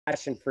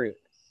passion fruit.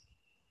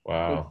 Big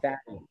Wow.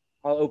 fatty.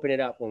 I'll open it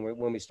up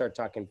when we start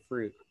talking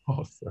fruit.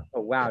 Awesome.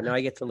 Oh wow! Now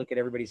I get to look at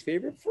everybody's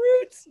favorite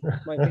fruits.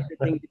 My favorite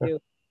thing to do.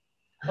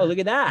 Oh, look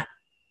at that.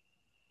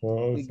 We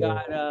Awesome.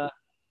 got uh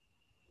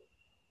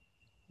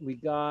we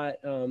got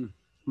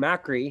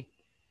Macri.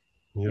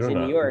 You He's don't in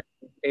New know. York.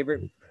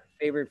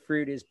 Favorite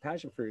fruit is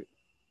passion fruit.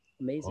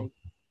 Oh, Amazing.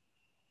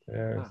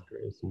 yes, Wow.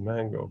 grapes,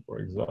 mango for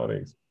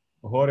exotics.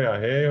 Horia,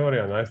 hey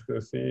Horia, nice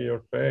to see your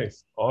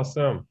face.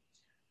 Awesome.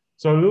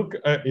 So look,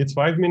 it's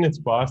 5 minutes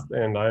past,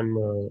 and I'm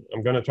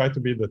gonna try to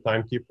be the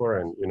timekeeper,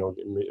 and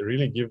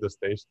really give the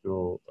stage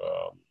to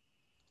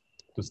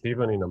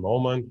Stephen in a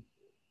moment.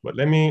 But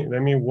let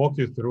me walk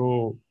you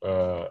through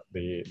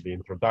the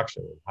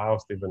introduction, how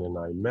Stephen and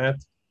I met,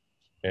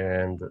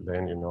 and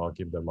then I'll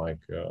give the mic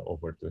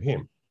over to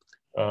him.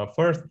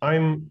 First,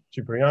 I'm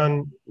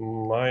Ciprian.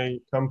 My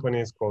company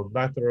is called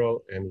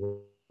Lateral, and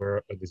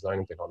we're a design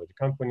and technology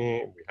company.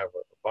 We have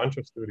a bunch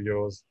of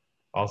studios.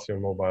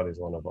 Alcyon Mobile is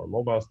one of our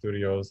mobile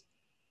studios,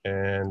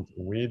 and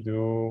we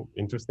do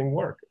interesting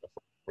work.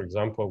 For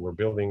example, we're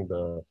building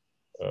the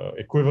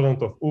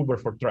equivalent of Uber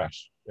for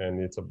trash, and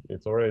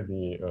it's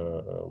already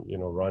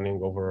running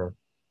over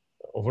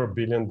 $1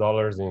 billion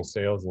in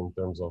sales in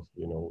terms of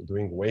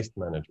doing waste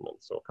management.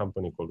 So a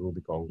company called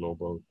Rubicon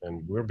Global,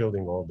 and we're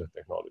building all the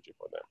technology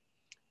for them.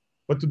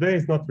 But today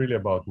is not really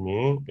about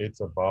me.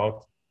 It's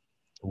about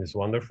this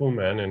wonderful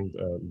man and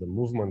the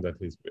movement that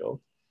he's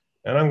built.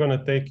 And I'm going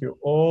to take you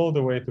all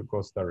the way to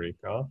Costa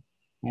Rica,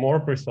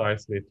 more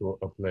precisely to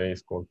a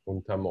place called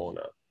Punta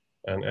Mona.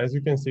 And as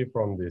you can see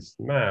from this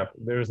map,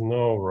 there's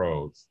no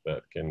roads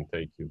that can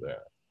take you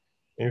there.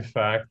 In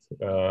fact,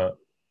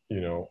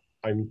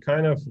 I'm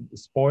kind of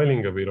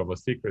spoiling a bit of a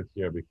secret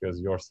here because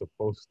you're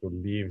supposed to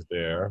live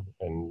there,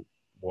 and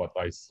what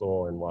I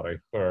saw and what I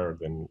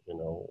heard, and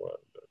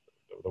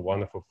the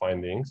wonderful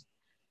findings.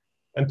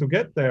 And to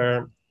get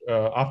there,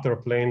 after a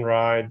plane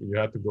ride, you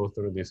had to go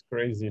through this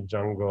crazy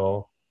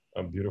jungle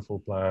of beautiful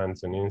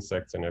plants and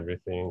insects and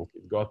everything.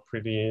 It got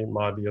pretty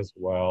muddy as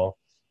well.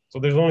 So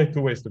there's only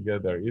two ways to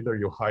get there. Either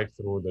you hike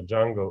through the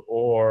jungle,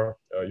 or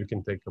you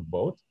can take a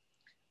boat.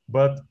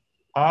 But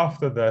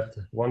after that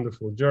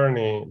wonderful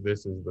journey,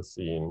 this is the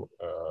scene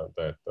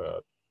that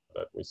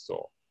we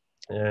saw.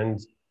 And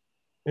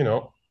you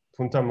know,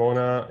 Punta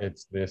Mona,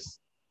 it's this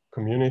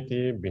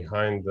community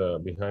behind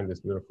these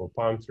beautiful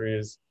palm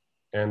trees,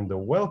 and the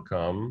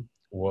welcome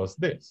was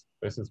this.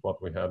 This is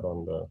what we had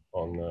on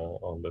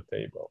the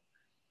table.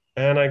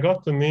 And I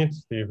got to meet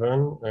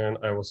Stephen, and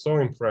I was so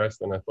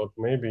impressed, and I thought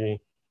maybe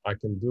I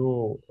can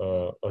do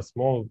a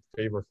small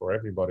favor for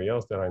everybody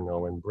else that I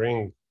know and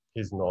bring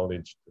his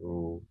knowledge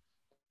to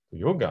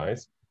you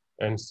guys.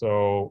 And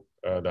so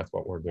that's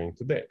what we're doing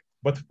today.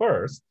 But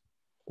first,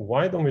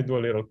 why don't we do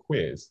a little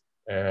quiz?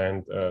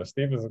 And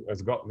Steve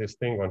has got this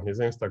thing on his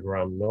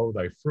Instagram, Know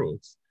Thy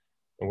Fruits.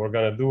 And we're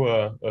going to do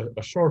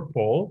a short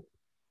poll.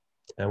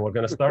 And we're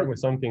going to start with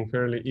something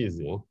fairly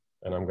easy.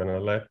 And I'm going to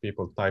let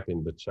people type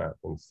in the chat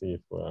and see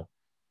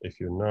if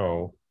you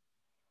know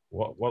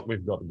what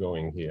we've got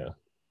going here.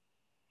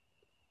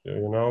 Do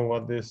you know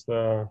what this?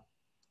 Yeah,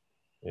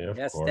 of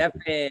Yes, course.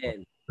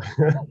 Stefan.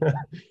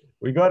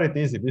 We got it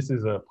easy. This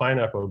is a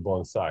pineapple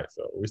bonsai.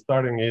 So we're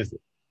starting easy.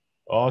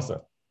 Awesome.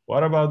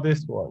 What about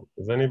this one?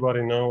 Does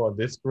anybody know what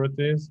this fruit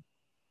is?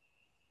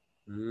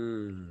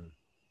 Mm.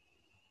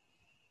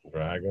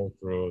 Dragon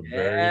fruit.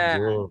 Very Yeah,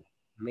 good.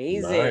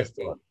 amazing. Nice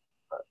one.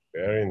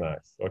 Very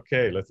nice.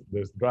 Okay, let's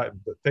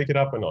take it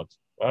up a notch.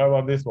 What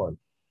about this one?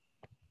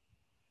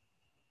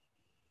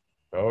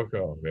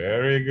 Cocoa.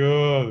 Very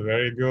good.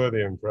 Very good.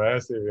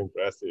 Impressive.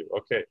 Impressive.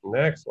 Okay,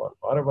 next one.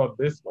 What about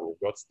this one? You've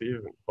got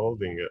Steven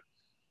holding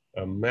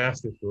a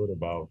massive fruit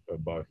above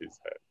his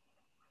head.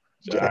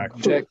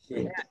 Jackfruit.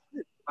 Yeah,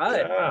 Jackfruit. fun.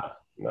 Yeah,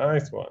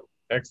 nice one.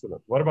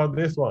 Excellent. What about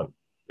this one?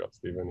 Got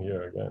Steven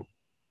here again.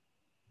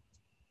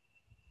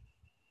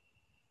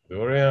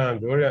 Durian,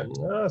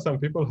 durian. Some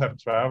people have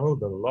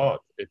traveled a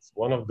lot. It's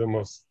one of the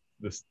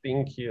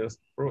stinkiest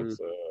Mm.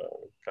 fruits.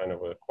 Kind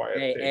of a quiet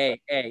Hey,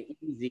 taste. hey, hey,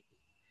 easy.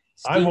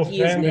 I'm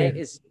Stinky offended.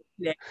 is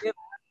negative.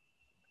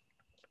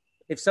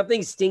 If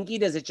something's stinky,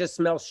 does it just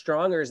smell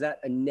strong, or is that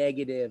a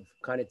negative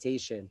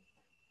connotation?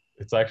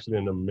 It's actually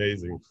an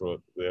amazing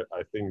fruit.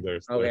 I think Okay,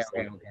 there's okay,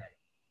 some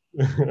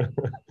okay.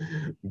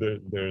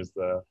 there's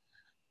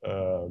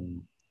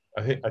um,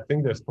 I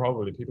think there's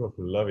probably people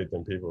who love it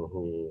and people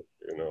who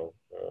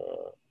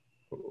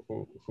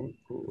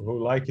who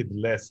like it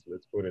less.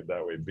 Let's put it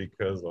that way,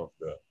 because of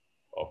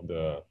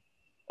the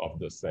of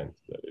the scent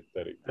that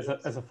it gives.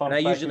 As a And fun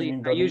fact, in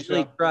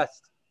Indonesia,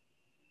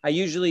 I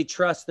usually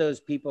trust those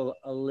people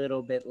a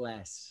little bit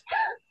less.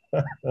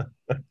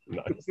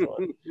 Nice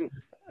one.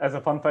 as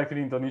a fun fact in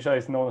Indonesia,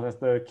 it's known as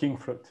the king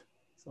fruit.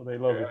 So they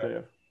love it Yeah,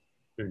 there.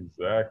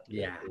 exactly,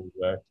 Yeah.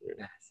 exactly.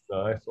 Yes.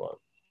 Nice one.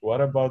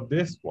 What about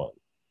this one?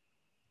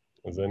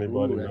 Does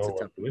anybody Ooh, that's know a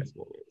what tough one. this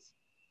one is?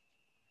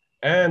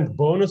 And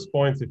bonus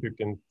points if you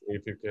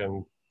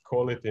can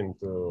call it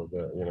into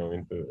the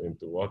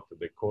into what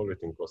they call it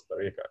in Costa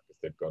Rica, because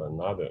they've got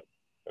another.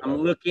 I'm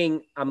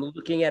looking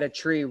at a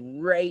tree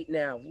right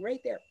now,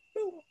 right there.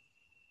 Boom.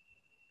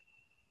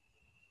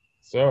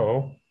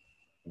 So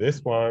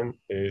this one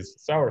is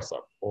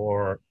soursop,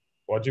 or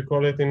what do you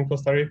call it in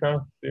Costa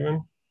Rica,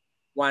 Steven?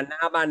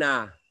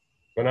 Guanabana.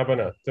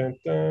 Guanabana. Dun,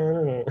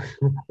 dun, dun.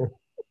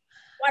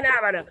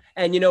 Guanabana.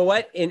 And you know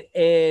what? In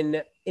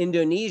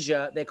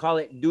Indonesia, they call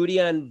it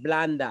durian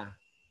blanda.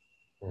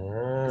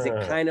 Because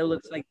it kind of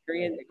looks like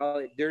durian. They call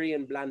it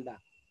durian blanda.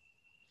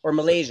 Or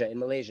Malaysia. In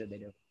Malaysia, they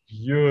do.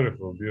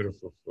 Beautiful,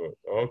 beautiful food.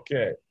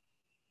 Okay.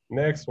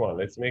 Next one.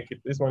 Let's make it.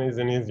 This one is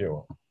an easy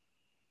one.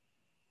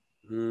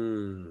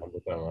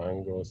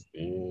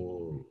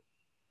 Mangosteen.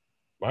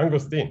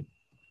 Mangosteen.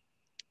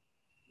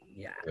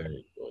 Yeah.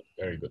 Very good.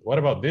 Very good. What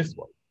about this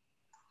one?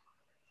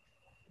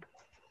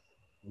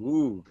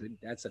 Ooh, good.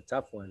 That's a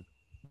tough one.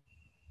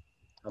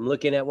 I'm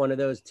looking at one of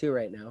those too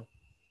right now.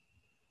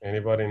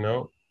 Anybody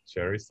know?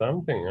 Cherry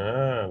something.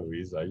 Ah,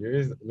 Luisa.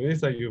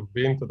 Luisa, you've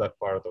been to that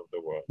part of the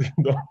world.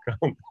 Don't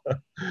count.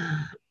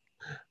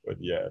 But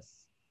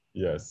yes.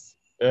 Yes.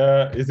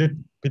 Is it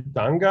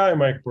pitanga?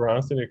 Am I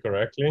pronouncing it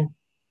correctly,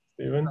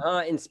 Steven?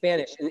 In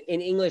Spanish.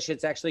 In English,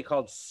 it's actually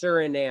called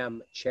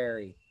Suriname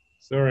cherry.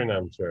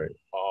 Suriname cherry.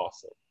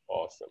 Awesome.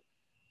 Awesome.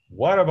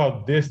 What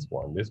about this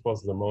one? This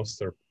was the most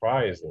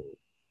surprising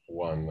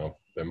one of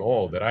them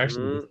all that I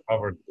actually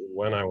discovered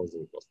when I was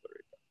in Costa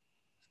Rica.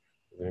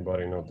 Does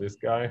anybody know this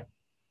guy?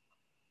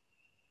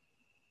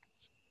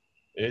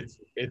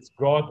 It's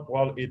got,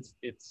 well, its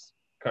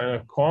kind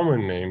of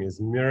common name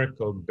is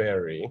miracle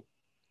berry.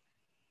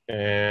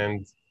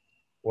 And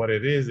what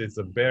it is, it's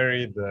a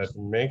berry that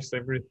makes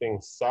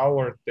everything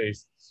sour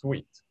taste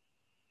sweet.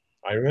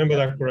 I remember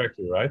that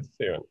correctly, right,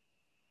 Steven?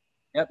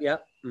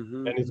 Yep.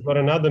 And it's got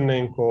another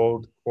name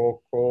called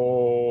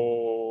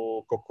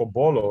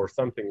cocobolo or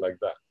something like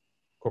that.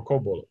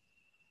 Cocobolo.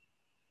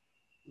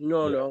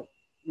 No.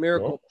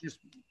 Miracle. No? Just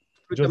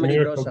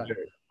miracle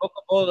berry.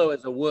 Cocobolo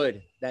is a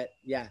wood that,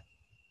 yeah.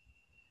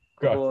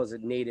 Cocobolo is a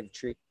native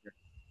tree.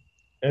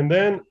 And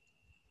then,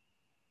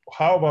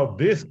 how about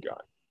this guy?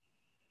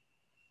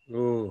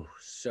 Ooh,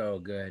 so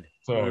good.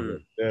 So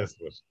good. This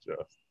was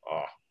just,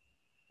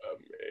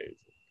 amazing.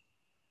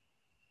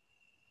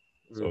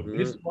 So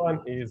this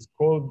one is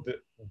called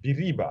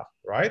biriba,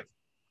 right?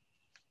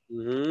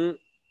 Am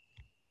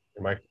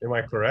I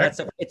correct?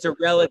 It's a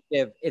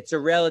relative. It's a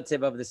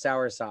relative of the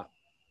soursop.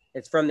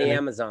 It's from the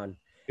Amazon,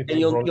 and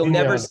you'll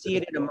never see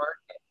it in a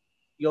market.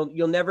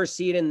 You'll never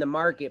see it in the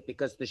market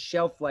because the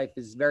shelf life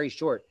is very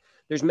short.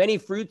 There's many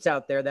fruits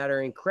out there that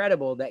are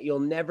incredible that you'll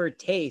never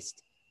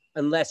taste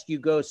unless you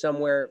go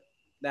somewhere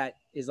that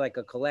is like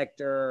a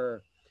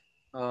collector,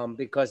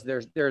 because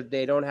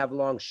they don't have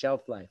long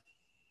shelf life.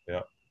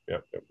 Yeah.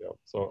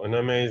 So an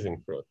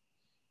amazing fruit.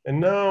 And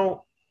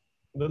now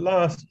the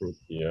last fruit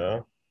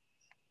here,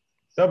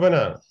 the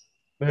banana,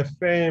 the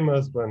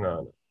famous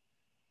banana.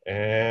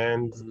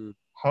 And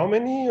how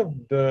many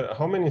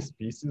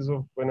species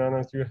of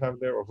bananas do you have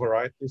there, or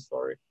varieties,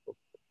 sorry?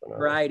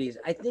 Varieties.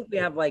 I think we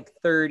have like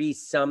 30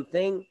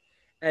 something.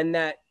 And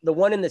that the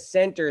one in the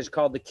center is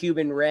called the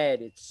Cuban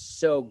Red. It's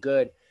so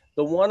good.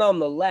 The one on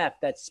the left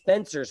that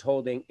Spencer's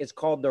holding is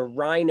called the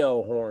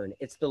Rhino Horn.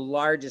 It's the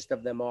largest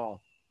of them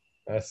all.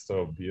 That's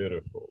so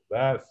beautiful.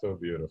 That's so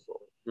beautiful.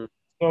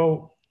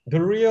 So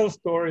the real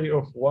story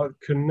of what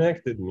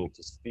connected me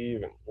to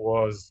Steven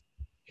was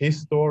his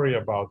story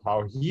about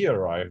how he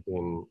arrived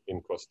in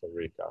Costa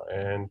Rica.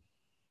 And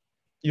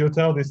you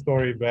tell this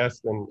story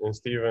best. And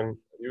Steven,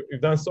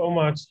 you've done so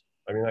much.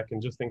 I mean, I can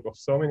just think of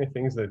so many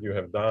things that you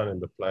have done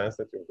and the plans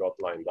that you've got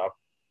lined up.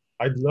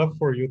 I'd love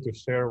for you to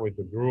share with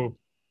the group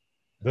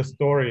the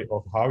story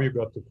of how you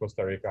got to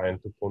Costa Rica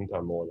and to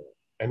Punta Mona,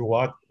 and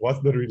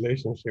what's the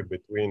relationship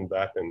between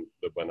that and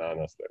the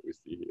bananas that we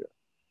see here.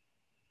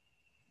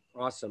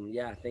 Awesome.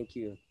 Yeah, thank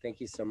you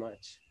so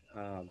much.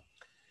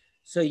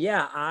 So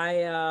yeah,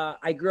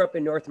 I grew up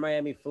in North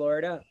Miami,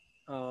 Florida,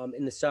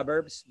 in the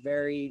suburbs.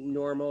 Very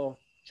normal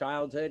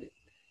childhood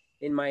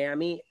in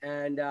Miami,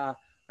 and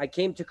I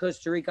came to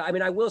Costa Rica. I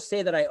mean, I will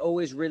say that I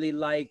always really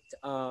liked,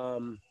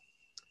 oh,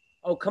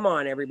 come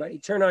on, everybody,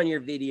 turn on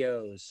your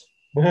videos.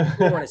 I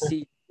want to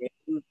see.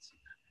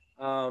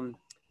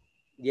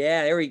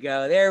 Yeah, there we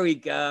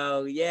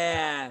go.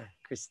 Yeah,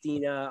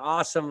 Christina,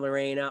 awesome,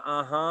 Lorena.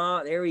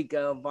 There we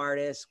go,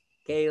 Bardis,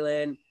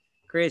 Kaylin,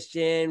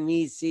 Christian,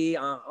 Misi.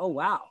 Oh,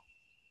 wow.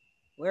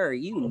 Where are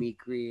you,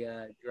 Mikri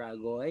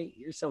Dragoy?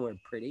 You're somewhere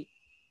pretty.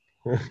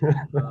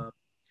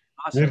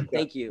 Awesome,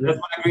 thank you. That's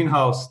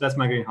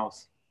my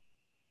greenhouse.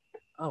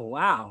 Oh,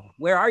 wow.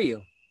 Where are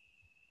you?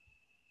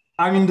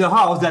 I'm in the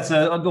house. That's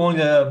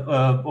only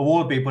a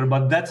wallpaper,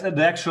 but that's the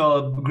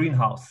actual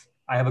greenhouse.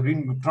 I have a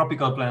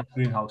tropical plant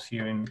greenhouse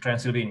here in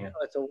Transylvania.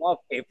 Oh, it's a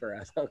wallpaper.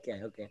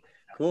 Okay.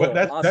 Cool. But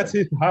that's awesome.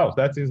 his house.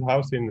 That's his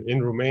house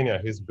in Romania.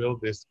 He's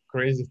built this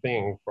crazy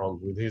thing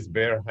with his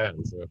bare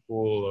hands, a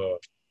full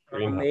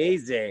greenhouse.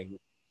 Amazing.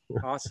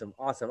 Awesome.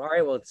 All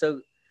right. Well,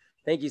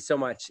 thank you so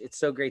much. It's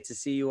so great to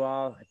see you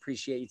all. I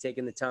appreciate you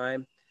taking the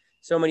time.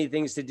 So many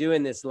things to do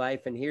in this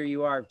life, and here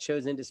you are,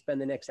 chosen to spend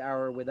the next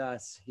hour with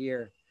us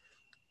here.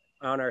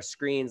 on our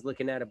screens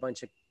looking at a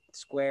bunch of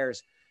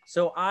squares.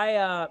 So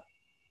I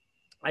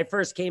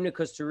first came to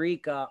Costa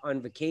Rica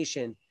on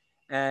vacation,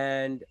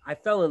 and I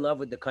fell in love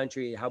with the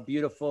country, how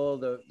beautiful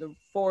the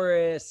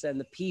forests and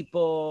the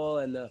people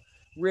and the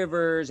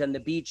rivers and the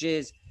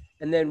beaches.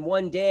 And then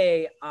one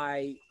day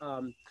I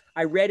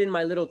read in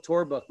my little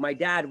tour book, my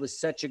dad was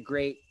such a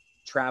great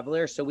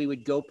traveler. So we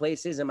would go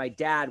places and my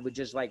dad would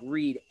just like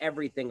read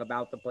everything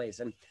about the place.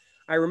 And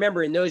I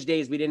remember in those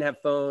days, we didn't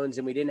have phones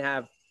and we didn't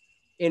have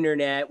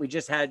internet. We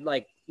just had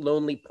like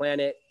Lonely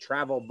Planet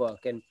travel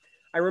book. And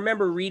I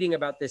remember reading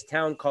about this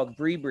town called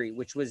Bribri,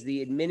 which was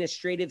the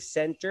administrative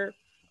center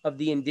of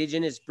the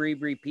indigenous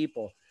Bribri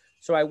people.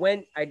 So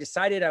I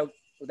decided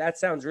that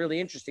sounds really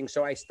interesting.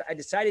 So I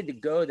decided to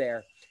go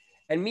there.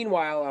 And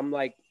meanwhile, I'm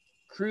like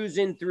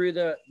cruising through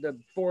the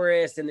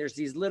forest, and there's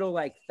these little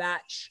like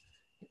thatch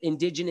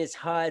indigenous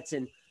huts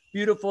and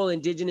beautiful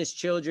indigenous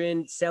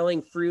children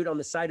selling fruit on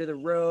the side of the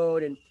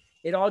road. And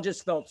it all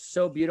just felt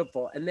so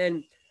beautiful. And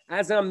then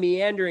as I'm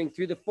meandering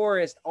through the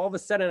forest, all of a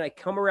sudden I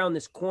come around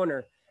this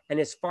corner, and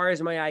as far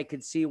as my eye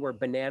could see were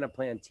banana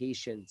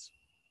plantations.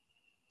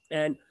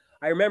 And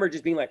I remember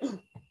just being like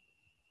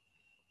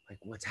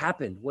what's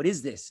happened? What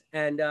is this?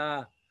 And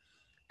I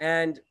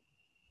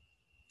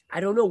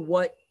don't know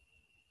what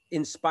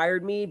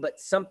inspired me, but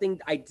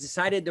I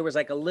decided there was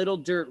like a little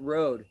dirt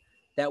road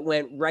that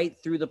went right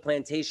through the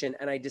plantation,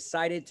 and I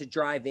decided to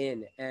drive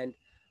in. And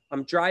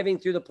I'm driving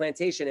through the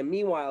plantation, and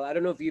meanwhile, I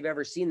don't know if you've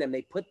ever seen them,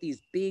 they put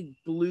these big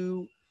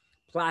blue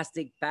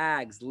plastic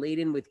bags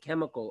laden with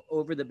chemical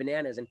over the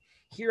bananas. And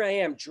here I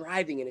am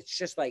driving, and it's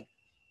just like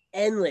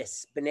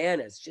endless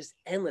bananas, just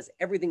endless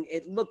everything.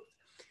 It looked,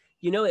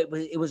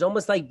 it was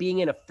almost like being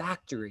in a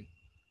factory,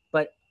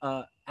 but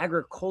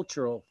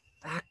agricultural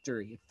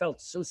factory. It felt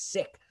so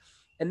sick.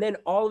 And then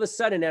all of a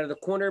sudden, out of the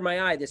corner of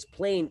my eye, this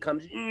plane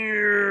comes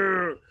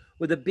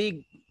with a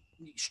big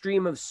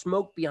stream of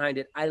smoke behind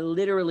it. I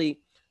literally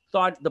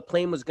thought the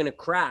plane was going to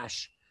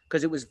crash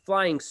because it was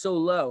flying so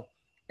low.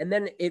 And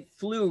then it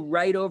flew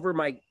right over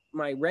my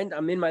rent.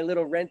 I'm in my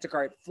little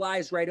rent-a-car. It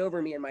flies right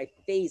over me, and my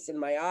face and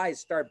my eyes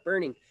start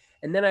burning.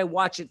 And then I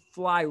watch it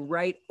fly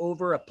right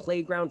over a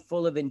playground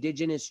full of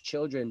indigenous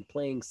children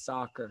playing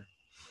soccer,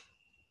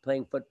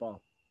 playing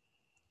football.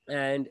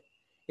 And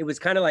it was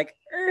kind of like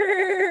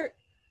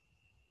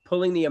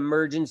pulling the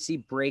emergency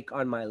brake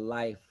on my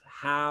life.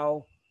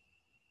 How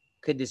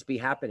could this be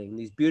happening?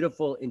 These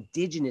beautiful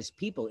indigenous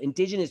people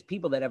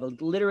that have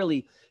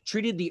literally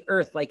treated the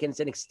earth like it's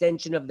an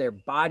extension of their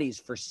bodies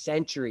for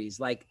centuries.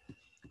 Like,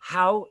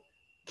 how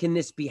can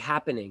this be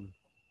happening?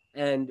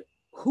 And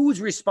who's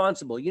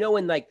responsible?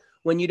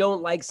 When you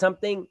don't like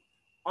something,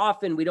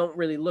 often we don't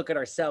really look at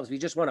ourselves. We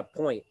just want to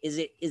point. Is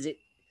it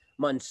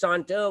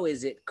Monsanto?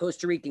 Is it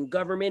Costa Rican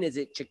government? Is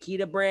it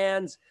Chiquita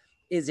Brands?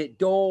 Is it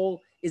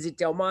Dole? Is it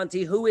Del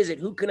Monte? Who is it?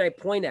 Who can I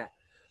point at?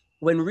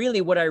 When really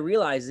what I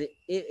realized,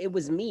 it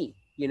was me.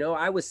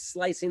 I was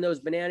slicing those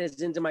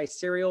bananas into my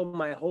cereal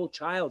my whole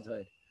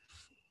childhood.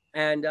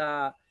 And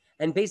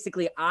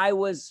basically I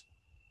was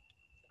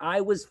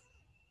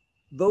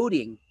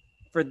voting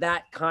for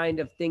that kind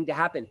of thing to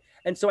happen.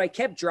 And so I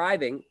kept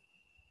driving,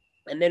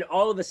 and then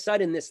all of a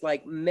sudden this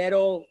like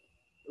metal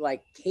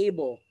like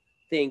cable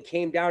thing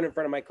came down in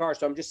front of my car.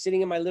 So I'm just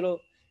sitting in my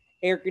little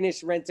air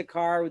conditioned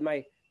rent-a-car with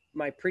my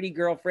pretty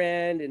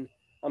girlfriend, and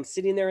I'm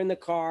sitting there in the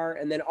car,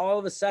 and then all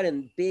of a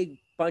sudden big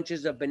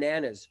bunches of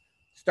bananas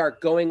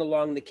start going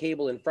along the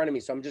cable in front of me.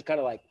 So I'm just kind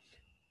of like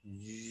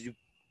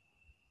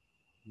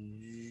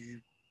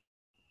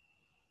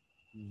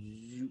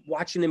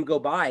watching them go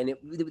by, and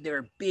they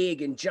were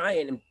big and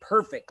giant and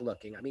perfect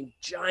looking. I mean,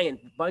 giant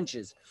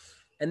bunches.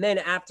 And then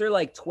after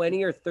like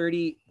 20 or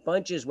 30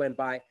 bunches went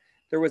by,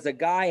 there was a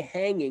guy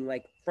hanging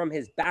like from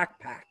his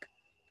backpack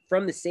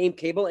from the same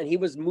cable, and he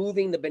was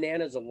moving the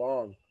bananas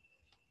along.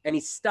 And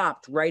he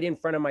stopped right in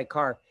front of my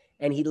car,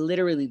 and he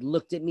literally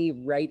looked at me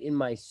right in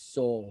my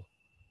soul.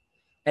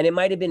 And it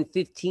might have been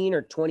 15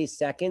 or 20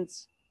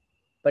 seconds,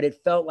 but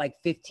it felt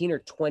like 15 or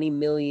 20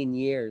 million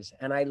years.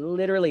 And I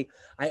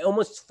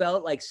almost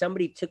felt like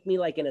somebody took me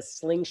like in a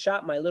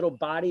slingshot, my little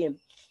body, and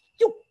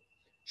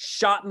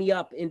shot me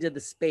up into the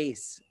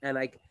space.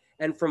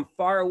 And from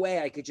far away,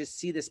 I could just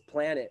see this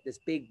planet, this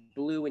big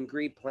blue and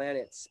green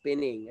planet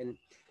spinning.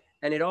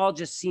 And it all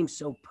just seemed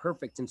so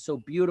perfect and so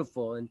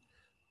beautiful.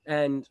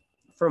 And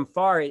from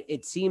far,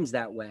 it seems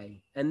that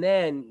way. And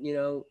then,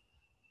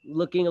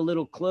 looking a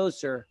little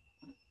closer,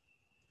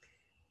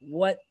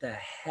 what the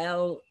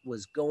hell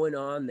was going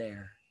on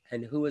there,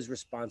 and who was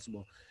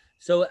responsible?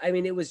 So, I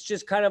mean, it was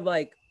just kind of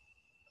like,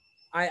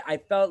 I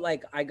felt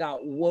like I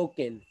got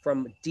woken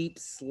from deep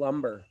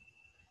slumber,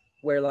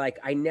 where like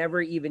I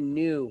never even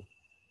knew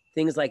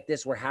things like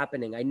this were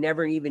happening. I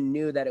never even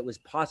knew that it was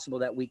possible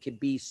that we could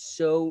be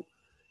so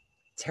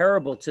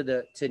terrible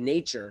to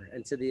nature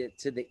and to the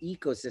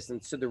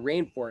ecosystems, to the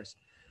rainforest.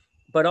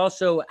 But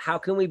also, how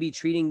can we be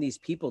treating these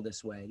people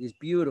this way, these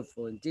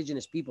beautiful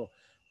indigenous people,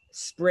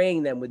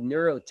 spraying them with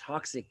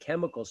neurotoxic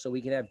chemicals so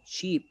we can have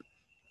cheap,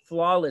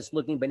 flawless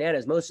looking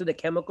bananas? Most of the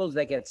chemicals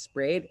that get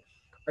sprayed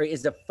or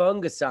is a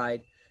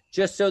fungicide,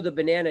 just so the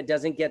banana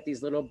doesn't get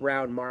these little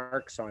brown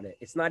marks on it.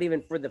 It's not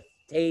even for the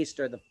taste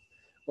or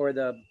for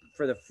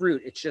the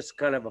fruit. It's just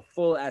kind of a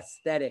full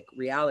aesthetic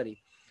reality.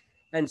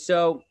 And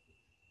so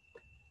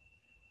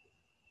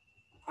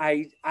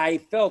I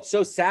felt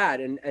so sad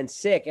and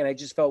sick, and I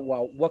just felt,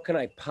 well, what can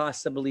I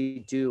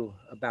possibly do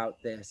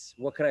about this?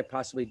 What can I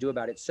possibly do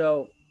about it?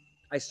 So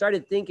I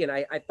started thinking,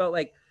 I felt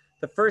like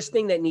the first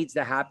thing that needs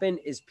to happen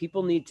is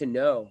people need to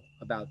know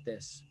about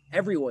this.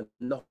 Everyone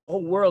in the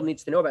whole world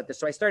needs to know about this.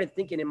 So I started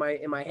thinking in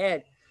my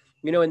head,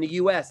 you know, in the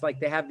US, like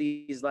they have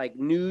these like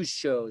news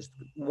shows.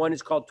 One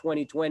is called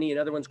 2020,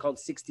 another one's called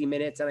 60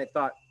 Minutes. And I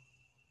thought,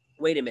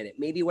 wait a minute,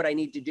 maybe what I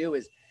need to do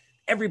is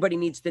everybody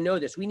needs to know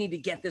this. We need to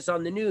get this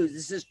on the news.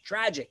 This is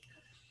tragic.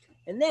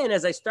 And then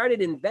as I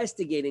started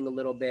investigating a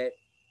little bit,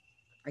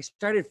 I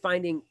started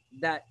finding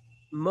that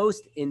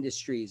most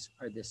industries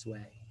are this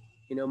way.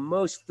 You know,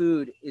 most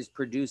food is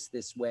produced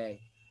this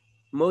way.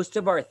 Most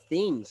of our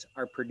things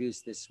are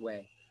produced this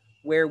way,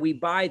 where we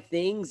buy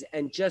things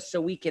and just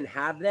so we can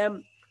have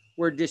them,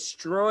 we're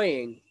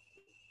destroying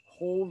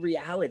whole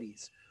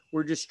realities.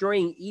 We're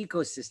destroying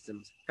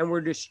ecosystems and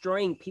we're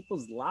destroying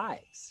people's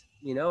lives.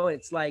 You know,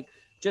 it's like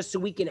just so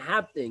we can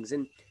have things.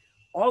 And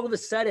all of a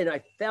sudden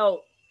I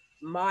felt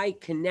my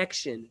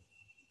connection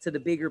to the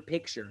bigger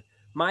picture,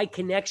 my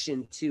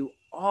connection to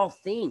all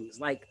things.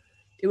 Like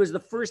it was the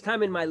first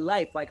time in my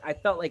life, like I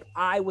felt like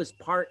I was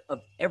part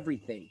of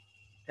everything.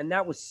 And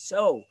that was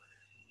so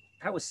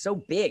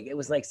big. It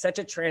was like such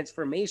a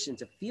transformation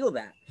to feel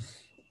that.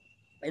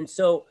 And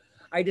so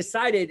I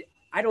decided,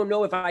 I don't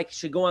know if I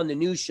should go on the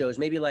news shows,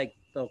 maybe like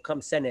they'll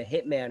come send a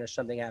hitman or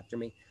something after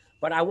me,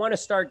 but I want to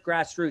start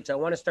grassroots. I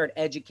want to start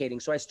educating.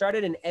 So I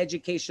started an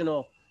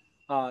educational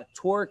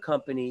tour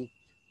company,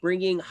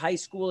 bringing high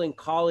school and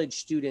college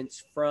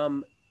students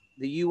from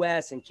the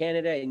US and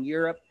Canada and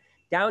Europe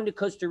down to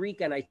Costa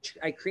Rica. And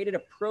I created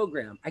a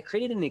program. I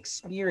created an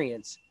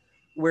experience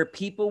where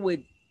people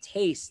would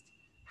taste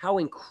how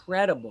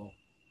incredible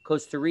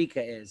Costa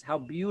Rica is, how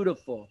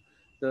beautiful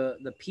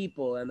the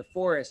people and the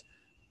forest.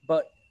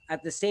 But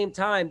at the same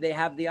time, they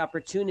have the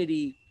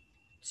opportunity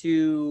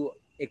to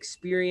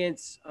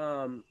experience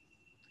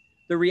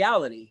the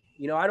reality.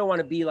 You know, I don't want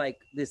to be like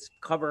this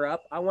cover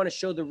up. I want to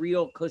show the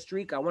real Costa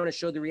Rica. I want to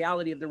show the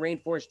reality of the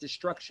rainforest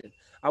destruction.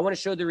 I want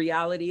to show the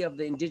reality of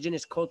the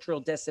indigenous cultural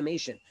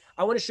decimation.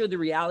 I want to show the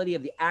reality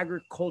of the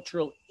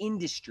agricultural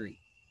industry.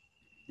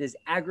 There's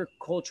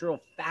agricultural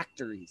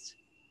factories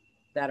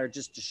that are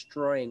just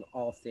destroying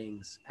all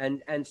things.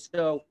 And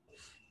so,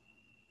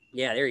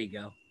 yeah, there you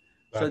go.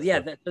 So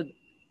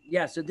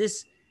yeah, so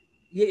this,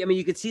 yeah, I mean,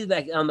 you could see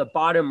like on the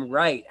bottom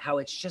right, how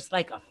it's just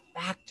like a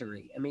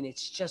factory. I mean,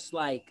 it's just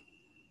like,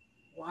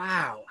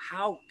 wow,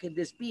 how could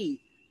this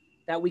be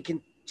that we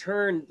can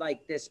turn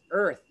like this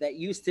earth that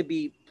used to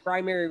be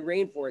primary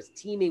rainforest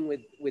teeming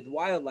with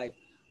wildlife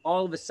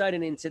all of a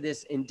sudden into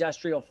this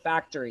industrial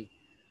factory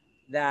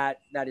that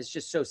is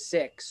just so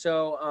sick.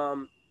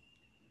 So,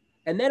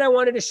 and then I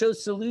wanted to show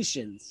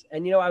solutions.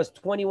 And, you know, I was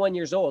 21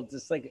 years old.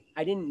 It's like,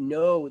 I didn't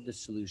know the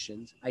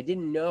solutions. I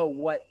didn't know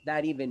what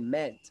that even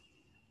meant.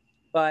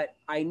 But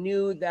I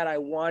knew that I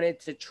wanted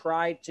to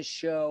try to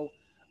show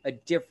a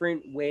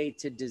different way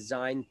to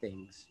design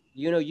things.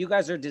 You know, you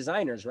guys are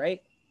designers,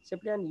 right?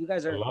 Ciprian, you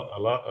guys are a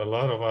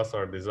lot of us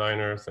are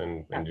designers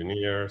and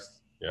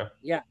engineers. Yeah.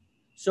 Yeah.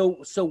 So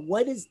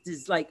what is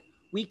this like?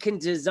 We can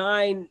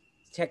design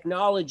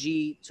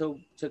technology to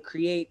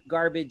create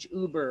garbage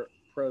Uber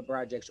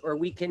projects, or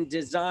we can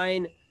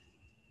design,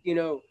 you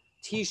know,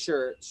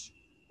 t-shirts,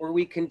 or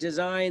we can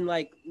design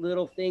like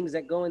little things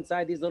that go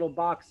inside these little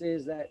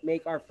boxes that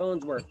make our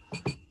phones work.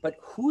 But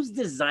who's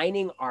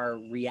designing our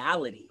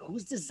reality?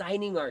 Who's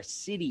designing our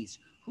cities?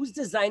 Who's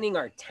designing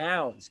our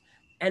towns?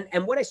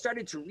 And what I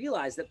started to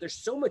realize that there's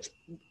so much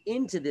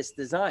into this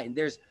design.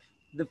 There's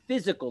the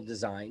physical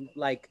design,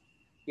 like,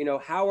 you know,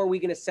 how are we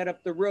going to set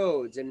up the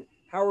roads, and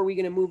how are we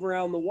going to move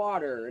around the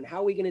water, and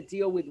how are we going to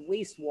deal with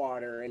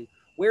wastewater, and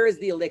where is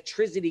the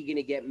electricity going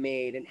to get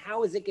made, and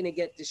how is it going to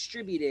get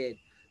distributed?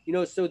 You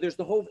know, so there's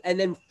the whole, and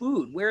then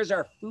food, where's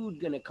our food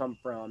going to come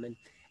from?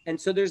 And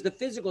so there's the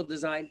physical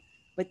design,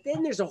 but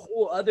then there's a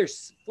whole other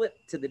flip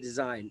to the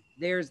design.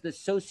 There's the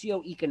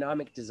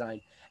socioeconomic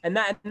design. And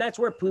that's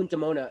where Punta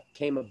Mona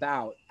came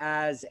about,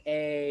 as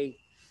a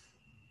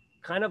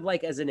kind of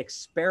like as an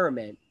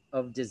experiment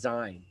of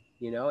design.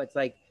 You know, it's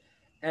like,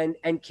 and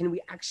can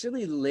we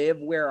actually live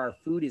where our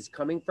food is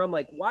coming from?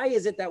 Like, why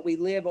is it that we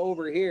live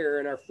over here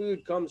and our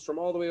food comes from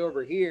all the way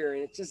over here?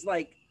 And it's just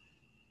like,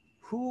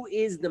 who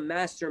is the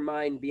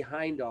mastermind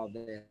behind all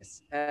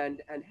this?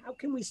 And how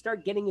can we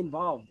start getting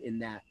involved in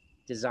that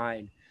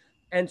design?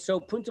 And so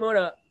Punta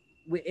Mona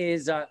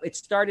is, it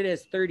started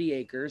as 30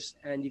 acres,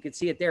 and you can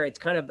see it there. It's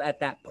kind of at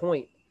that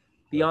point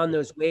beyond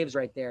those waves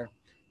right there.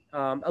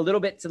 A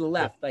little bit to the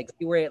left, like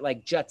see where it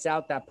like juts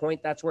out, that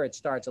point, that's where it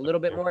starts. A little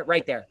bit more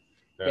right there.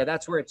 Yeah,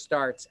 that's where it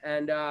starts.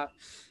 And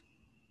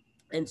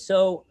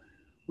so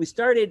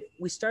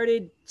we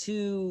started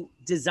to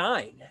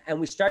design, and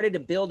we started to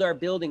build our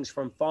buildings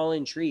from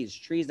fallen trees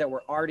that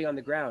were already on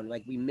the ground.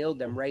 Like we milled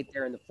them right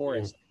there in the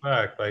forest. In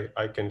fact,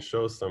 I can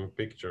show some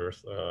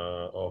pictures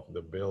of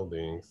the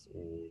buildings.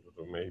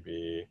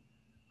 Maybe,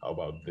 how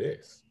about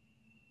this?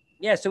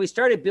 Yeah, so we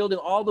started building.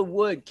 All the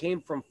wood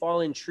came from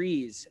fallen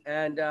trees,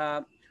 and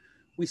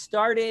we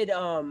started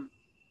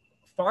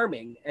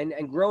farming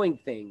and growing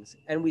things.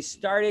 And we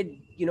started,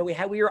 you know,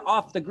 we were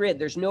off the grid.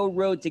 There's no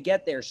road to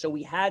get there, so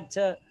we had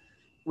to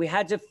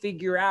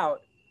figure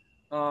out.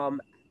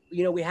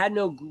 You know, we had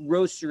no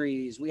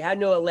groceries, we had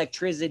no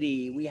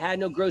electricity, we had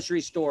no grocery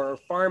store or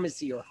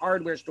pharmacy or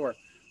hardware store.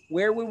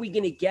 Where were we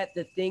going to get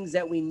the things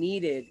that we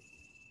needed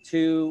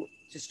to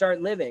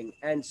start living?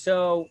 And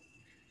so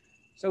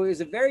it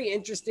was a very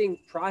interesting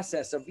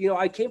process of, you know,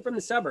 I came from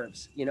the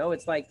suburbs, you know,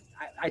 it's like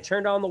I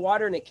turned on the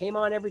water and it came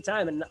on every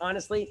time. And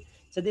honestly,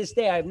 to this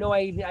day, I have no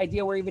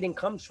idea where everything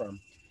comes from.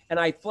 And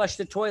I flush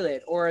the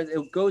toilet or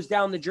it goes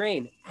down the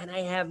drain and I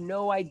have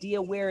no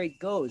idea where it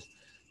goes.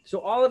 So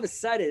all of a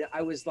sudden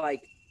I was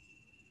like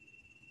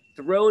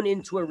thrown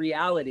into a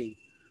reality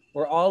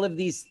where all of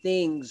these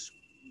things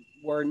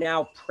were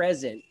now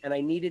present, and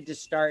I needed to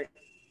start,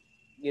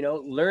 you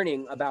know,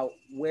 learning about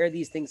where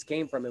these things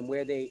came from and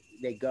where they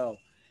go.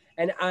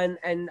 And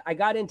I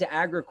got into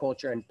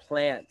agriculture and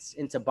plants,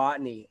 into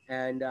botany,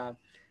 and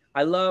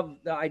I love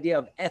the idea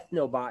of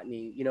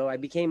ethnobotany. You know,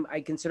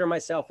 I consider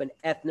myself an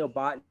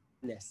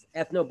ethnobotanist.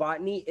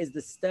 Ethnobotany is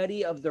the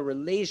study of the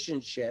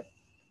relationship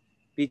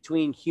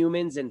between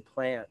humans and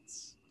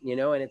plants, you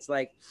know, and it's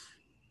like,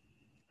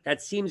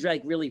 that seems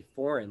like really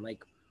foreign.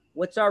 Like,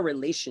 what's our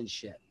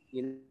relationship?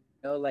 You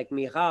know, like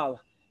Michal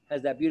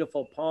has that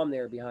beautiful palm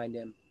there behind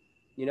him.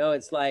 You know,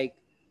 it's like,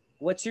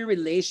 what's your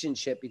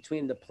relationship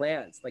between the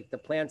plants? Like the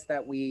plants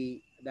that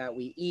we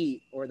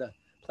eat, or the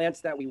plants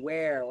that we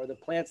wear, or the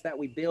plants that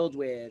we build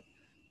with,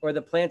 or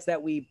the plants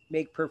that we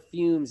make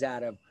perfumes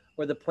out of,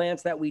 or the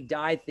plants that we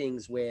dye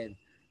things with,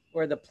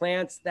 or the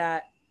plants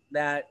that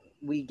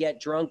we get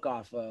drunk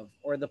off of,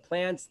 or the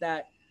plants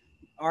that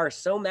are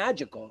so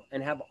magical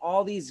and have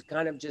all these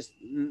kind of just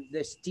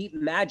this deep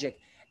magic,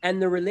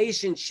 and the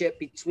relationship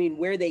between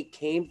where they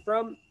came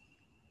from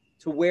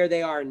to where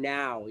they are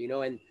now, you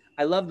know. And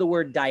I love the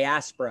word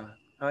diaspora.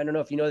 I don't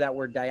know if you know that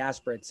word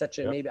diaspora. It's such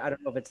a, maybe, I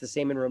don't know if it's the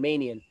same in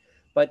Romanian,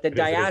 but the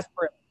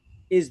diaspora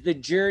is the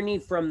journey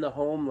from the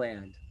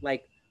homeland.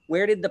 Like,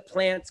 where did the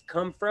plants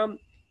come from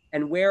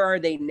and where are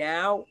they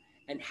now?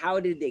 And how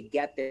did they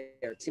get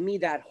there? To me,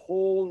 that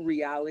whole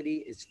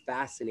reality is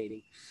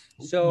fascinating.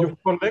 So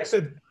you've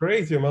collected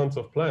crazy amounts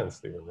of plants,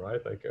 Stephen,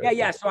 right? Like,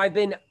 yeah. So I've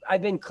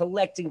been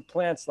collecting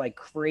plants like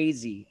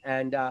crazy,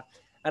 and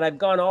I've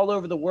gone all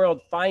over the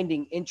world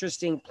finding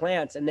interesting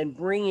plants and then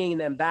bringing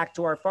them back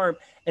to our farm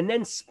and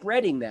then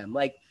spreading them.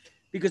 Like,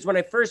 because when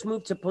I first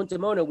moved to Punta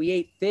Mona, we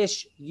ate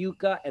fish,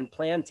 yucca, and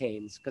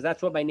plantains, because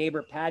that's what my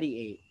neighbor Patty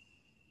ate.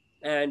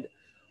 And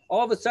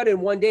all of a sudden,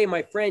 one day,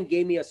 my friend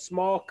gave me a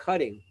small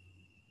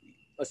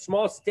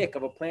stick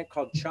of a plant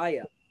called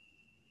chaya.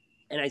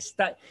 And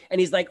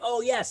he's like,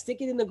 oh yeah,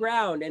 stick it in the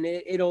ground and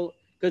it'll,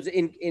 because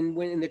in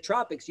the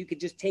tropics, you could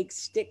just take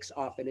sticks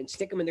off it and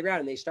stick them in the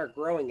ground and they start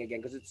growing again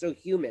because it's so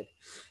humid.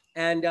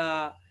 And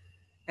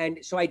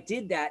so I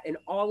did that, and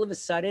all of a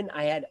sudden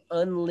I had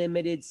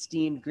unlimited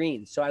steamed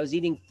greens. So I was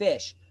eating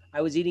fish,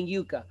 I was eating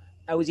yucca,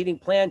 I was eating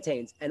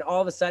plantains, and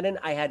all of a sudden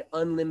I had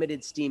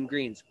unlimited steamed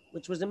greens,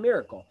 which was a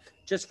miracle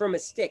just from a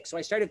stick. So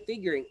I started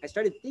thinking,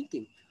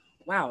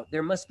 wow,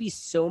 there must be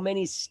so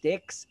many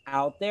sticks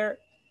out there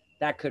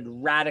that could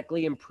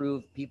radically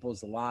improve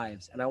people's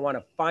lives. And I want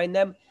to find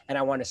them, and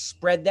I want to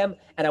spread them,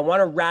 and I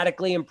want to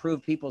radically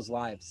improve people's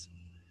lives.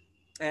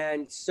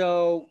 And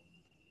so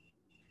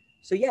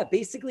yeah,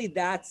 basically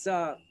that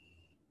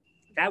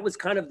was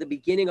kind of the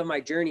beginning of my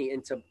journey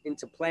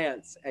into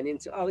plants and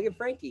into, oh, look at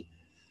Frankie.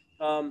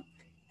 And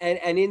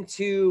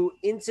into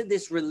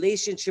this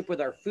relationship with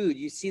our food.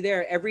 You see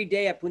there, every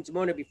day at Punta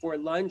Mona before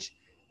lunch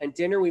and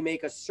dinner, we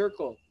make a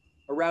circle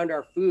around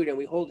our food and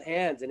we hold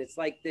hands, and it's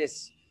like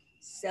this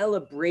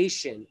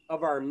celebration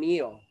of our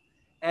meal.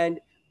 And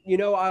you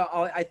know,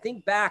 I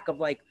think back of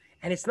like,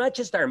 and it's not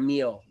just our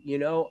meal, you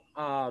know,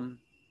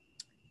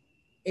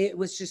 it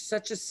was just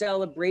such a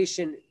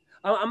celebration.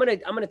 I'm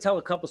gonna tell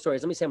a couple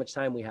stories. Let me see how much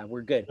time we have.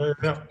 We're good.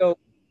 Yeah.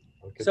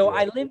 So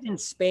I lived in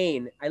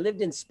Spain. I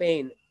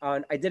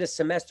did a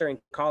semester in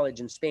college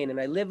in Spain, and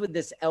I lived with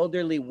this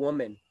elderly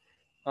woman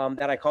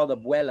that I called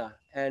Abuela.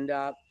 And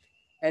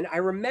I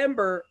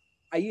remember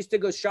I used to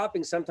go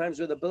shopping sometimes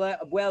with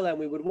Abuela, and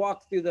we would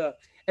walk through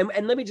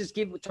and let me just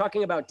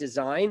talking about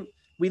design.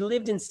 We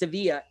lived in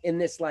Sevilla in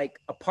this like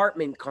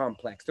apartment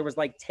complex. There was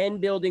like 10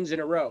 buildings in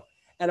a row.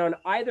 And on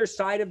either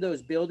side of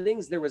those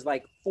buildings, there was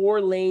like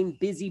 4-lane,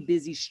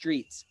 busy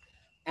streets.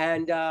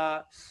 And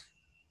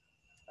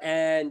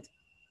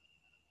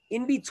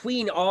in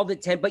between all the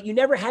 10, but you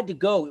never had to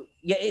go.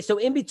 Yeah. So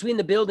in between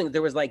the buildings,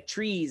 there was like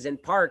trees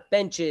and park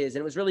benches,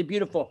 and it was really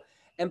beautiful.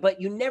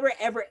 But you never,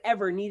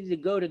 ever needed to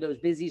go to those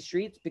busy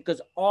streets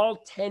because all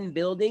 10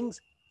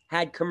 buildings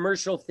had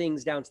commercial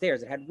things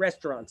downstairs. It had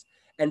restaurants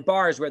and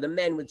bars where the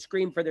men would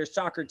scream for their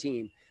soccer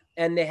team.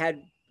 And they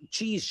had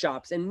cheese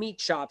shops and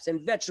meat shops and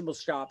vegetable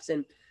shops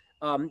and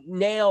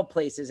nail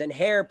places and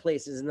hair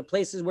places and the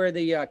places where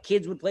the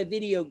kids would play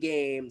video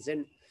games.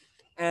 And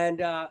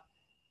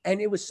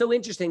it was so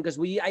interesting because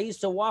I used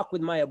to walk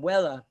with my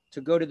abuela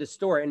to go to the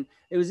store. And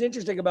it was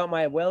interesting about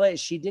my abuela is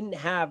she didn't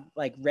have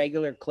like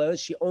regular clothes.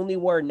 She only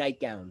wore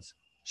nightgowns.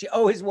 She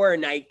always wore a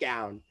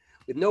nightgown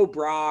with no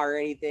bra or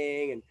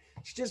anything. And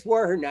she just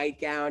wore her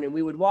nightgown. And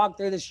we would walk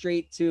through the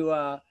street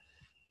to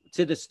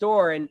the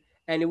store and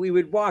we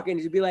would walk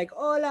and she'd be like,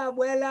 hola,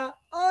 abuela,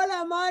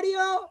 hola,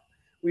 Mario.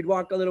 We'd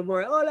walk a little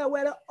more, hola,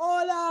 abuela,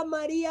 hola,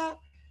 Maria.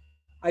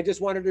 I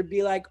just wanted to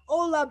be like,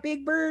 hola,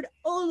 Big Bird,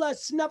 hola,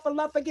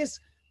 Snuffleupagus.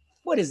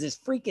 What is this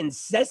freaking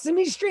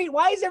Sesame Street?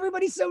 Why is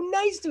everybody so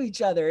nice to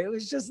each other? It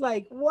was just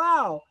like,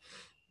 wow.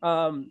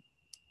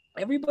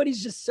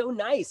 Everybody's just so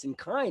nice and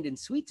kind and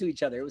sweet to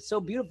each other. It was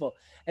so beautiful.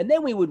 And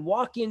then we would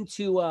walk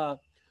into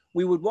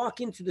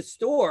the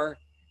store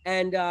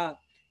and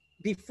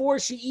before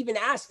she even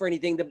asked for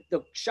anything,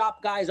 the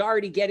shop guy's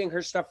already getting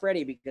her stuff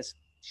ready because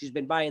she's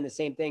been buying the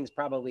same things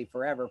probably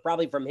forever,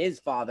 probably from his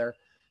father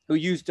who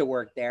used to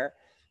work there.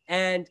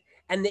 And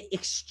the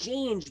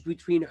exchange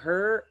between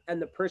her and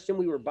the person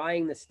we were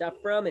buying the stuff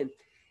from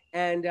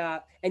and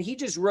he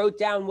just wrote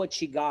down what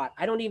she got.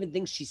 I don't even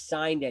think she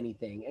signed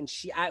anything. And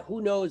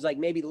who knows, like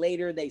maybe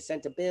later they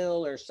sent a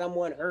bill or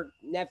someone, her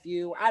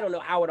nephew, I don't know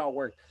how it all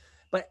worked.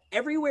 But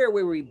everywhere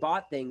where we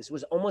bought things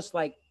was almost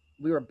like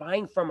we were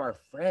buying from our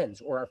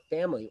friends or our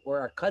family or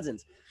our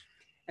cousins.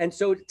 And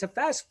so to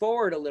fast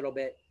forward a little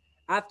bit,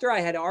 after I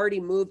had already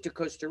moved to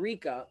Costa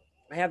Rica,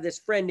 I have this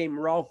friend named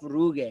Rolf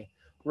Ruge.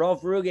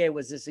 Rolf Ruge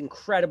was this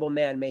incredible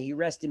man. May he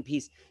rest in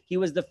peace. He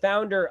was the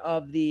founder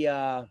of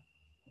the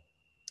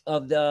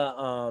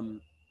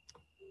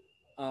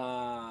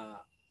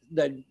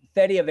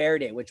Feria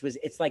Verde, which was,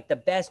 it's like the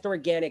best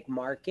organic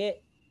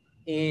market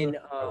in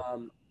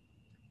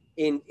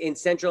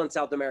Central and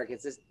South America.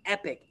 It's this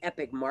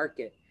epic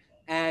market.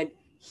 And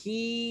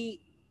his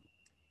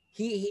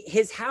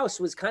house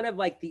was kind of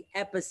like the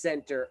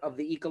epicenter of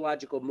the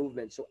ecological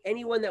movement. So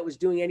anyone that was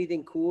doing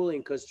anything cool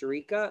in Costa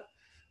Rica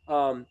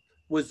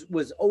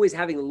was always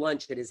having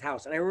lunch at his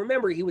house. And I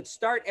remember he would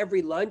start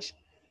every lunch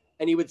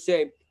and he would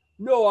say,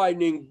 no hay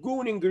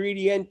ningún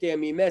ingrediente en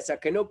mi mesa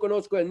que no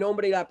conozco el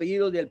nombre y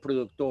apellido del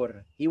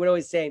productor. He would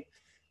always say,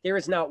 there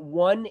is not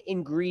one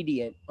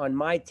ingredient on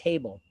my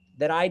table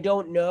that I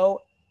don't know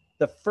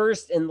the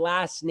first and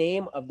last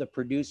name of the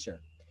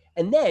producer.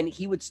 And then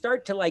he would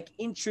start to like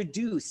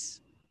introduce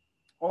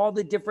all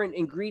the different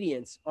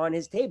ingredients on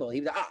his table.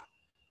 He was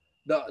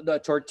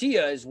the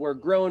tortillas were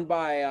grown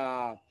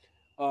by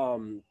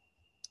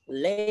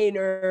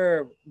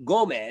Leonor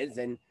Gomez,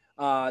 and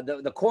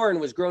the corn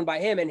was grown by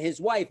him, and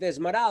his wife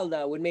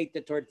Esmeralda would make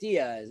the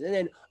tortillas. And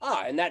then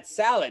and that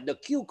salad, the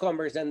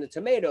cucumbers and the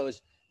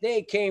tomatoes,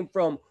 they came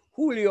from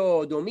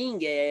Julio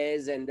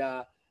Dominguez and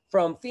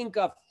from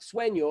Finca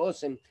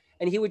Sueños.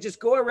 And he would just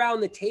go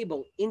around the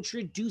table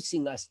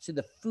introducing us to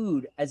the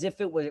food as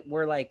if it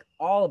were like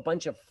all a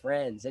bunch of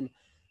friends, and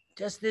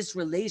just this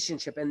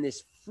relationship and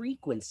this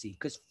frequency,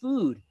 because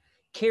food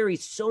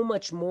carries so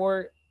much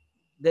more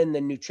than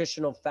the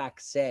nutritional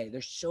facts say.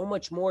 There's so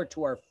much more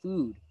to our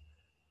food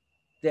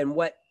than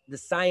what the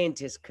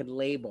scientists could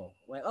label.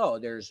 Like, oh,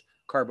 there's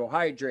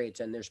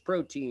carbohydrates and there's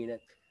protein,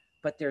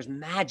 but there's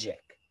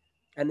magic.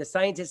 And the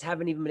scientists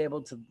haven't even been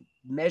able to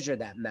measure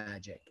that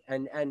magic.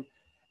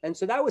 And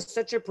so that was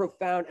such a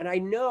profound, and I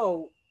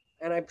know,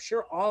 and I'm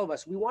sure all of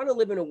us, we want to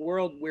live in a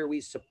world where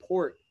we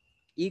support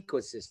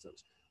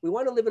ecosystems. We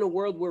want to live in a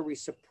world where we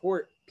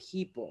support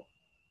people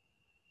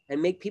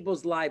and make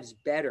people's lives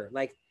better.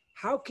 Like,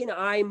 how can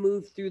I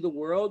move through the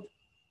world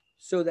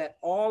so that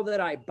all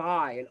that I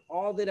buy and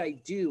all that I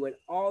do and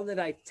all that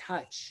I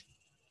touch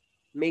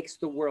makes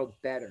the world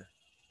better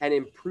and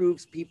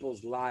improves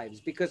people's lives?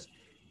 Because,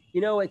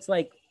 you know, it's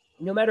like,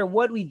 no matter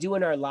what we do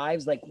in our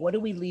lives, like, what do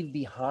we leave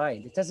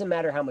behind? It doesn't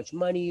matter how much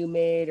money you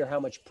made or how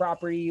much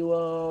property you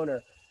own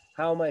or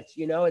how much,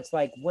 you know, it's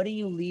like, what do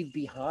you leave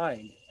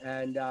behind?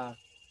 And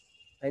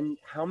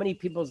how many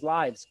people's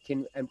lives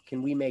can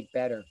we make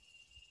better?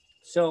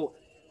 So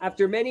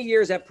after many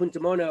years at Punta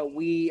Mona,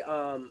 we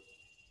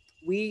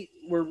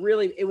were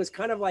really, it was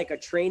kind of like a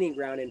training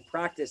ground and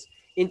practice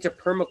into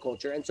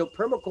permaculture. And so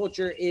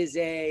permaculture is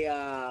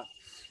an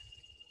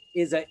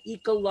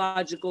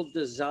ecological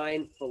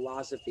design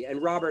philosophy.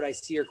 And Robert, I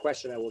see your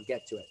question. I will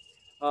get to it.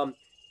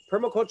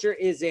 Permaculture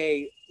is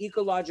a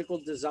ecological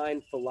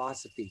design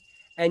philosophy.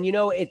 And, you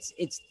know, it's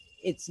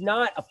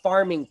not a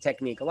farming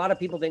technique. A lot of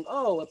people think,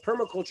 oh, a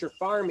permaculture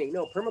farming.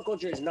 No,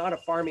 permaculture is not a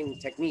farming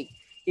technique.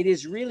 It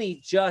is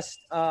really just,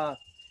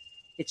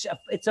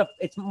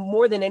 it's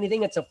more than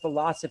anything, it's a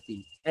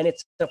philosophy. And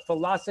it's a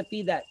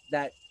philosophy that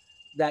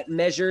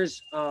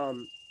measures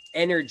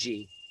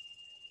energy.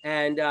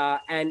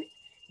 And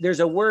there's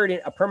a word,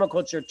 a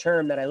permaculture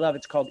term that I love.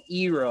 It's called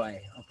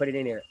EROI. I'll put it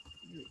in here.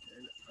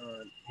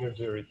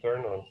 Energy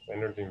return on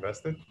energy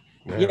invested.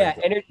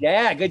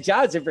 Yeah, good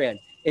job, Zifran.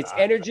 It's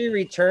energy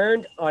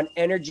returned on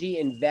energy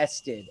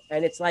invested.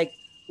 And it's like,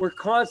 we're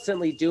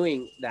constantly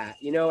doing that,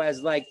 you know,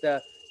 as like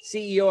the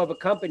CEO of a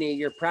company,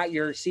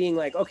 you're seeing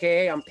like,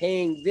 okay, I'm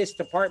paying, this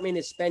department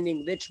is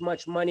spending this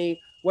much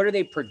money. What are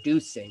they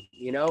producing,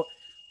 you know?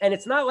 And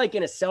it's not like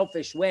in a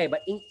selfish way,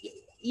 but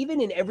even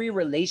in every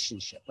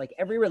relationship, like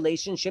every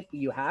relationship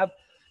you have,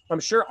 I'm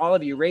sure all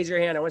of you, raise your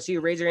hand. I want to see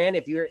you raise your hand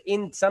if you're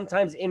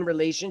sometimes in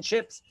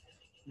relationships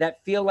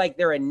that feel like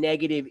they're a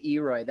negative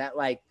Eroi, that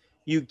like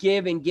you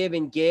give and give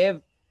and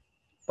give,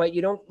 but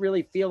you don't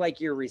really feel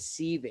like you're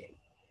receiving.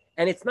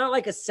 And it's not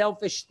like a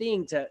selfish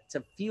thing to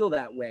feel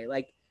that way.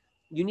 Like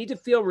you need to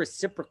feel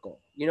reciprocal,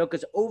 you know,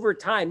 because over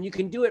time you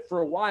can do it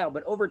for a while,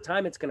 but over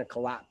time it's going to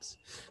collapse.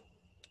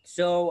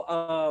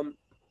 So,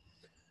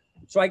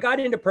 so I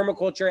got into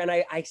permaculture and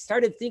I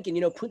started thinking,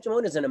 you know, Punta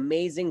Mona is an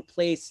amazing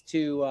place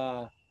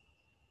to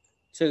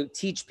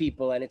teach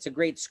people, and it's a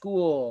great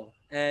school,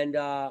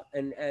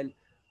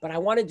 but I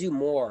want to do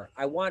more.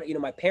 I want, you know,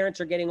 my parents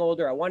are getting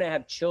older. I want to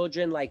have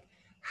children. Like,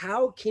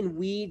 how can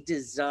we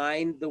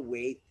design the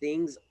way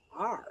things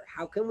are?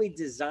 How can we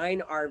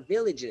design our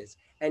villages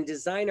and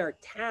design our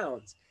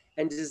towns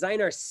and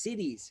design our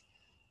cities?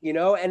 You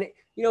know, and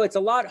you know, it's a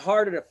lot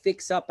harder to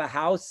fix up a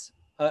house,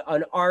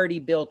 an already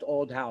built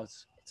old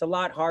house. It's a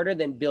lot harder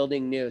than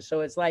building new.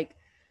 So it's like,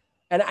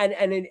 and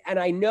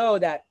I know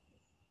that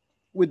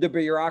with the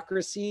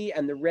bureaucracy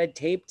and the red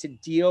tape to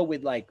deal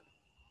with like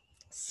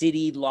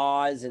city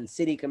laws and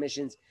city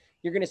commissions,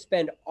 you're going to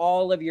spend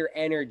all of your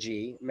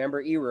energy,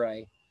 remember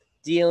Eroi,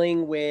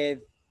 dealing with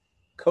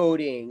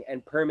coding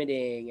and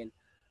permitting and,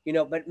 you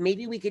know, but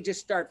maybe we could just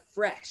start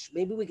fresh.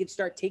 Maybe we could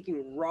start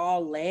taking raw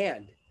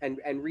land and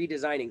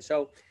redesigning.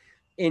 So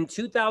in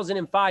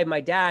 2005,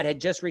 my dad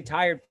had just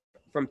retired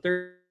from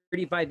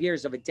 35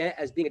 years of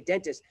as being a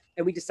dentist.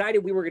 And we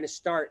decided we were going to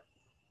start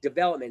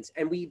developments,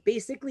 and we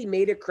basically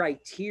made a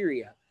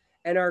criteria,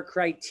 and our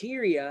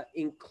criteria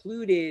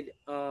included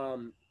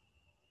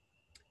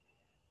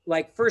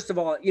like, first of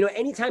all, you know,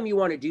 anytime you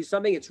want to do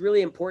something, it's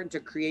really important to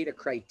create a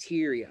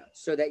criteria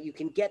so that you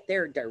can get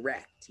there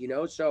direct, you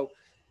know. So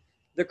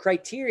the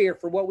criteria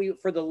for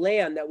for the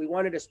land that we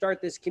wanted to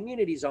start this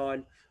communities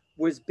on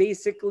was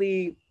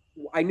basically,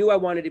 I knew I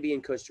wanted to be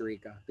in Costa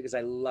Rica because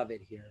I love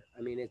it here.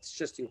 I mean, it's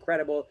just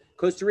incredible.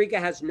 Costa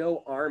Rica has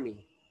no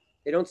army.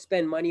 They don't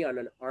spend money on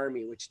an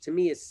army, which to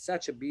me is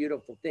such a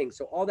beautiful thing.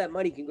 So all that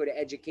money can go to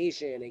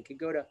education and can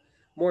go to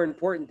more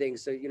important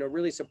things. So, you know,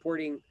 really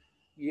supporting,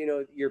 you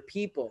know, your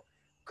people.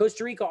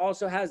 Costa Rica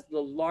also has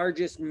the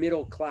largest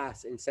middle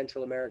class in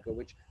Central America,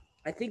 which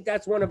I think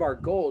that's one of our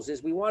goals,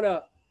 is we want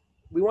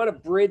to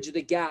bridge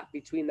the gap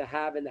between the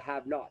have and the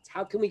have-nots.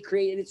 How can we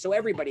create it so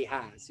everybody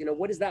has? You know,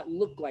 what does that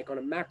look like on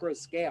a macro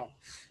scale?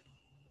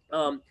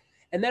 And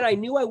then I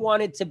knew I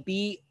wanted to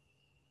be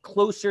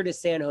closer to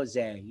San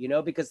Jose, you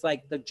know, because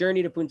like the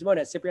journey to Punta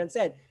Mona, as Ciprian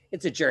said,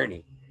 it's a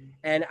journey.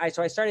 And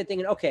so I started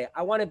thinking, okay,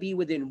 I want to be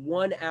within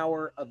 1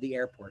 hour of the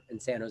airport in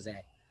San Jose.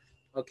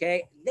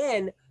 Okay.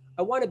 Then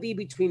I want to be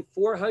between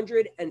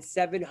 400 and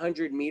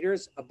 700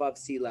 meters above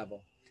sea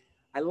level.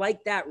 I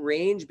like that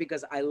range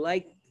because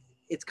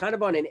it's kind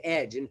of on an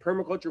edge. In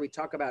permaculture, we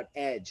talk about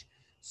edge.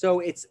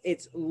 So it's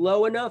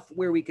low enough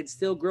where we could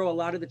still grow a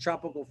lot of the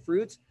tropical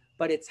fruits,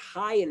 but it's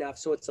high enough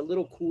so it's a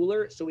little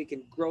cooler so we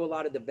can grow a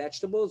lot of the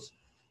vegetables.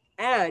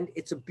 And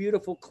it's a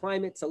beautiful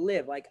climate to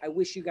live. Like, I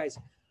wish you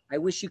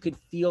could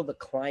feel the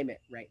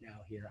climate right now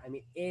here. I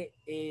mean, it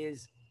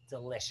is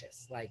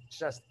delicious, like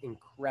just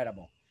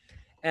incredible.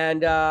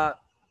 And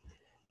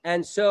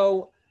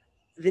so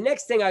the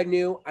next thing I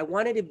knew, I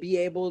wanted to be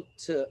able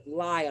to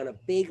lie on a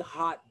big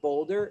hot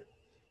boulder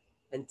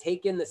and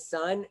take in the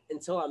sun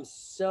until I'm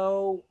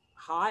so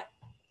hot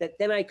that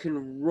then I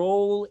can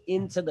roll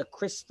into the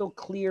crystal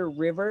clear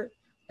river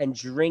and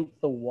drink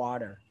the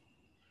water.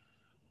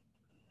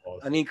 Awesome.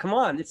 I mean, come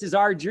on, this is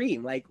our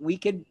dream. Like, we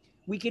can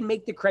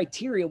make the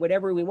criteria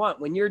whatever we want.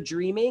 When you're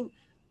dreaming,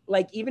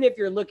 like, even if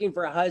you're looking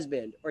for a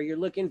husband or you're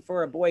looking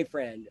for a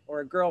boyfriend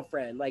or a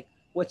girlfriend, like,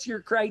 what's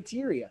your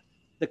criteria?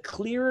 The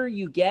clearer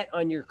you get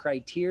on your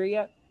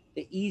criteria,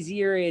 the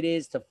easier it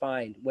is to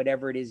find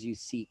whatever it is you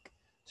seek.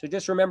 So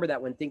just remember that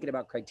when thinking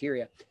about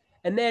criteria.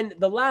 And then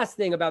the last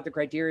thing about the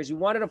criteria is we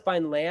wanted to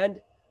find land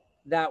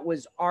that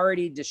was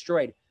already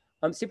destroyed.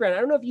 Ciprian, I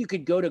don't know if you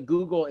could go to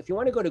Google. If you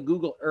want to go to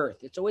Google Earth,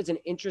 it's always an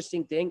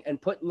interesting thing,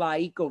 and put La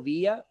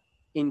Ecovilla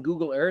in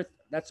Google Earth.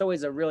 That's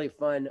always a really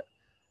fun.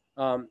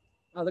 Oh,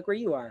 look where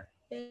you are.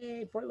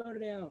 Hey, Fort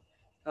Lauderdale.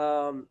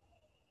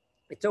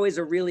 It's always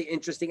a really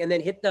interesting, and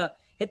then hit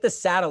the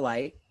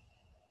satellite.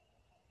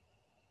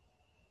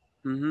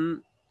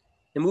 And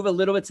move a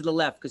little bit to the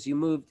left because you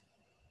moved.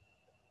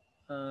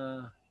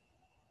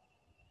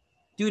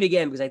 Do it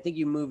again because I think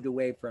you moved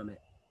away from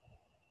it.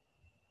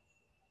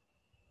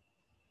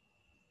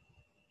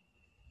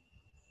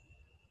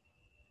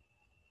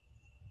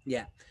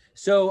 Yeah.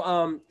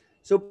 So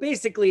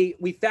basically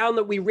we found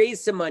that we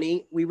raised some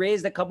money. We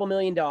raised a couple $1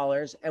 million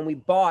and we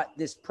bought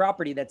this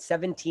property that's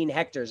 17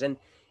 hectares. And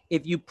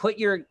if you put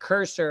your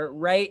cursor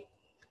right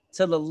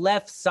to the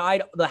left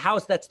side, the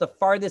house that's the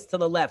farthest to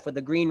the left with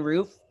the green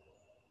roof.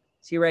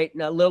 See right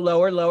now, a little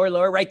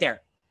lower, right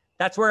there.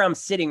 That's where I'm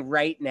sitting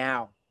right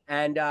now.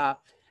 And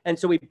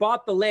so we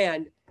bought the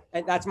land,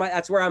 and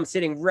that's where I'm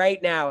sitting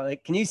right now.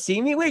 Like, can you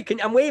see me? Wait,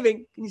 I'm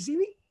waving. Can you see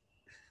me?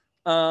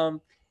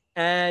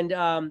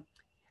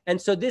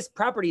 And so this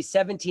property is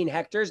 17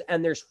 hectares,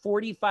 and there's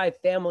 45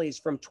 families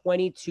from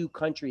 22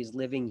 countries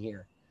living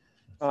here.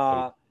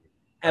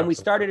 And we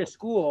started a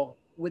school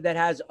that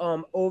has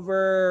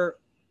over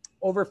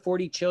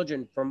 40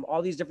 children from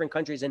all these different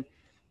countries. And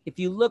if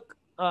you look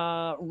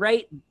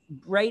right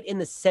in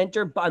the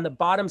center, on the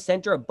bottom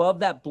center above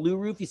that blue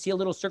roof, you see a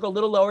little circle, a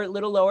little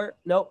lower,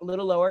 no, a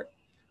little lower,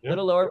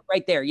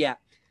 right there. Yeah,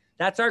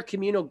 that's our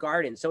communal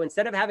garden. So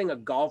instead of having a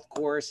golf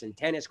course and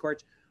tennis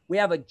courts, we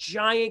have a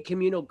giant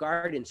communal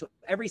garden. So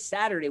every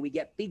Saturday we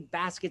get big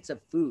baskets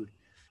of food.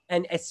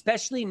 And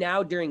especially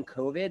now during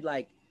COVID,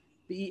 like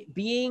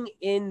being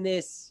in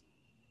this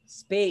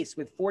space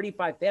with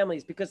 45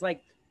 families, because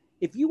like,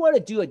 if you want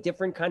to do a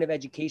different kind of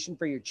education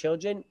for your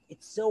children,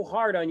 it's so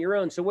hard on your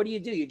own. So what do?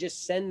 You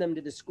just send them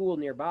to the school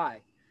nearby,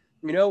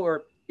 you know,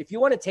 or if you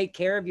want to take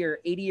care of your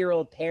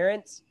 80-year-old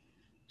parents,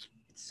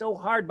 it's so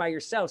hard by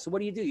yourself. So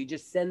what do? You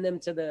just send them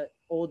to the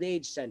old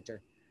age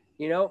center,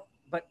 you know,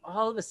 but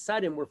all of a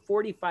sudden we're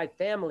 45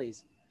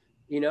 families,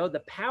 you know,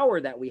 the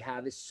power that we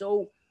have is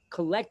so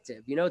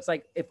collective. You know, it's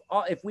like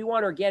if we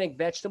want organic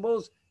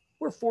vegetables,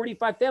 we're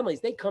 45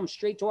 families. They come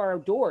straight to our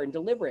door and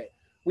deliver it.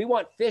 We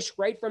want fish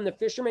right from the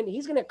fisherman.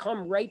 He's going to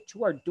come right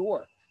to our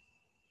door.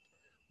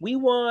 We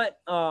want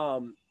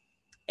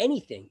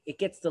anything. It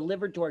gets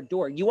delivered to our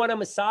door. You want a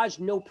massage?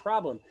 No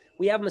problem.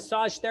 We have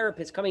massage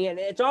therapists coming in.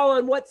 It's all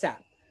on WhatsApp.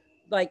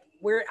 Like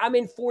I'm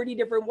in 40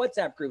 different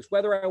WhatsApp groups,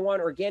 whether I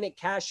want organic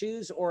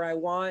cashews or I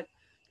want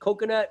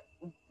coconut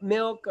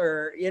milk,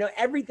 or, you know,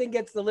 everything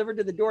gets delivered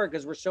to the door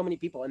because we're so many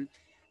people.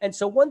 And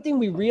so one thing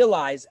we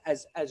realize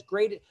as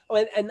great,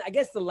 and I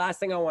guess the last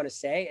thing I want to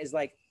say is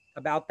like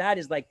about that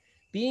is like,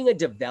 being a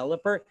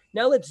developer.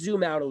 Now let's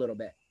zoom out a little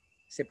bit,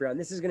 Ciprian.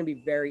 This is going to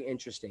be very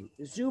interesting.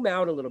 Zoom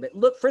out a little bit.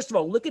 Look, first of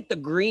all, look at the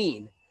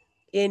green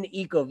in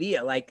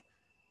Ecovilla. Like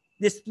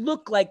this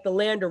looked like the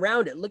land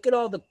around it. Look at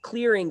all the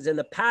clearings and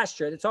the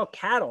pasture. It's all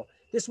cattle.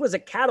 This was a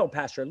cattle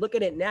pasture. Look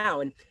at it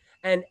now.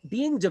 And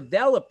being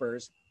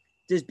developers,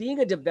 does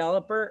being a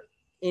developer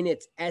in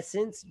its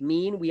essence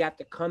mean we have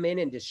to come in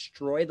and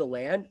destroy the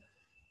land?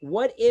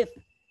 What if,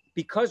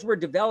 because we're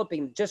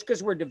developing, just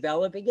because we're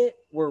developing it,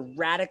 we're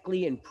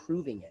radically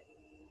improving it?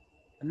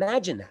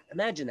 Imagine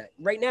that.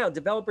 Right now,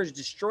 developers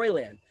destroy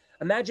land.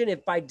 Imagine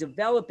if by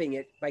developing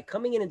it, by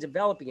coming in and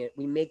developing it,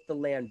 we make the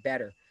land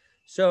better.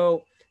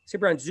 So,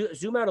 Ciprian,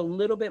 zoom out a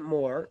little bit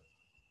more.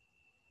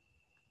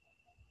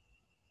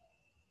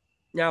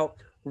 Now,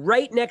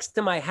 right next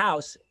to my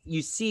house,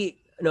 you see,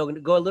 no,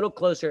 go a little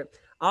closer.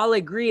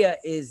 Alegria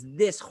is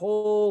this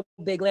whole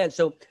big land.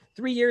 So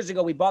 3 years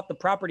ago, we bought the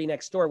property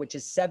next door, which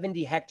is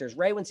 70 hectares,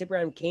 right when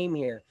Ciprian came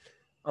here.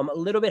 A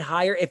little bit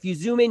higher. If you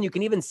zoom in, you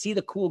can even see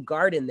the cool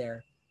garden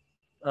there.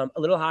 A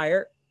little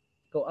higher.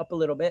 Go up a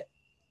little bit.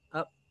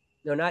 Up.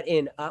 No, not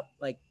in. Up.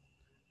 Like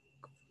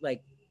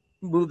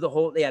move the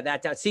whole, yeah,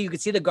 that down. See, you can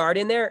see the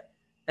garden there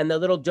and the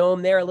little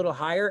dome there a little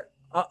higher.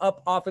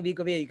 Up off of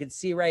Ecovilla. You can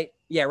see right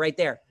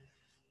there.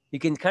 You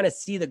can kind of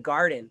see the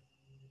garden.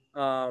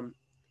 And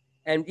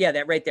yeah,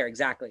 that right there,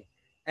 exactly.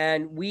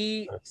 And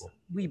we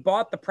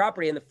bought the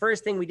property, and the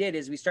first thing we did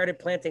is we started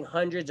planting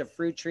hundreds of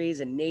fruit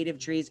trees and native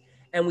trees,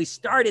 and we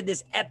started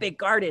this epic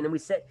garden. And we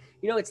said,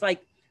 you know, it's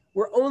like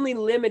we're only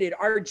limited.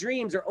 Our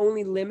dreams are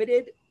only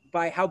limited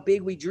by how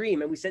big we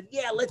dream. And we said,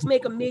 yeah, let's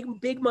make a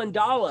big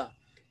mandala,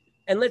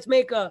 and let's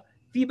make a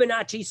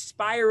Fibonacci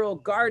spiral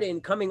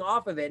garden coming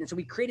off of it. And so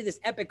we created this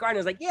epic garden. I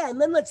was like, yeah,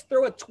 and then let's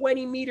throw a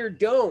 20-meter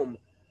dome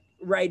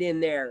right in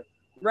there,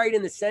 right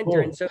in the center.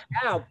 And so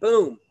now,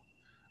 boom,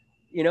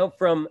 you know,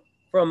 from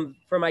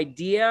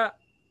idea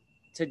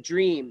to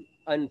dream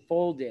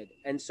unfolded.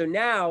 And so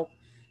now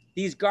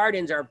these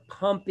gardens are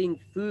pumping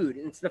food.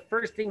 And it's the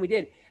first thing we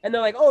did. And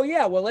they're like, oh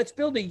yeah, well, let's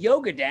build a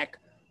yoga deck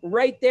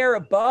right there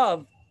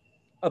above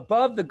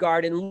the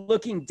garden,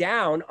 looking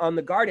down on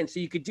the garden.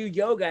 So you could do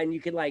yoga and you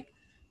could like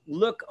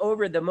look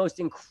over the most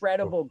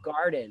incredible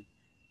garden.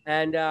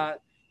 And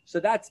so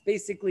that's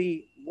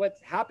basically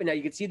what's happened now.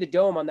 You can see the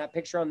dome on that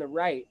picture on the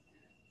right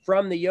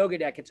from the yoga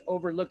deck. It's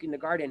overlooking the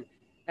garden.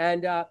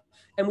 And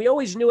we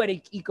always knew at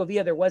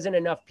Ecovilla there wasn't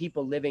enough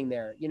people living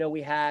there. You know,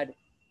 we had,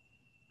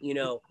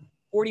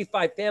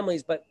 45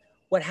 families, but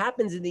what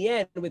happens in the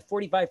end with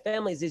 45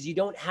 families is you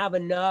don't have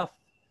enough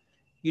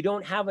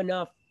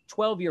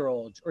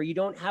 12-year-olds, or you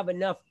don't have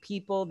enough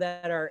people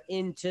that are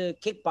into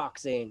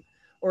kickboxing,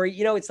 or,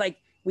 it's like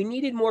we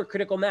needed more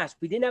critical mass.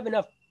 We didn't have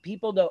enough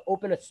people to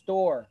open a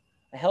store,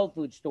 a health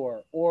food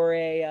store, or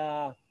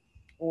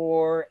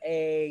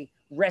a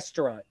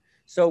restaurant.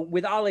 So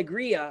with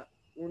Alegria,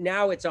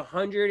 now it's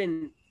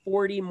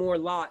 140 more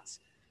lots.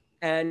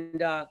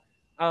 And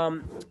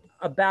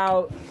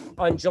about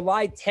on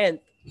July 10th,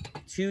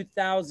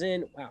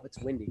 2000, wow, it's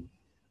windy.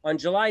 On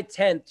July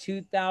 10th,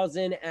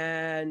 2000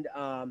 and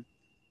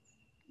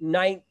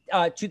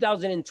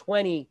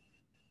 2020,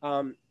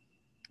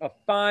 a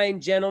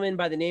fine gentleman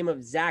by the name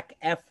of Zac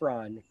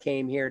Efron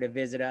came here to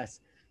visit us,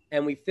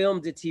 and we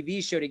filmed a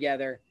TV show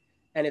together,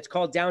 and it's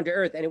called Down to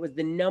Earth, and it was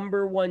the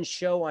 #1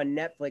 show on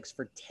Netflix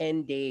for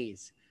 10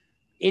 days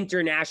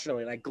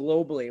internationally, like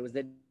globally. It was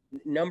the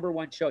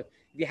 #1 show. If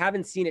you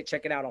haven't seen it,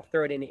 check it out. I'll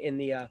throw it in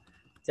the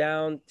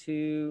Down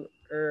to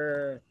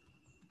Earth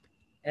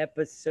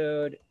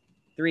episode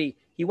 3.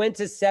 He went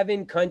to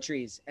 7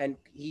 countries, and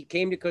he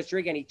came to Costa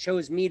Rica, and he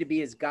chose me to be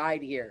his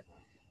guide here.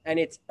 And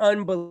it's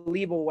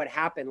unbelievable what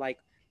happened. Like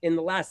in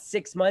the last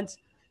 6 months,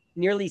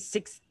 nearly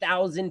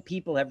 6,000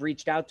 people have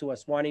reached out to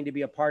us wanting to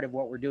be a part of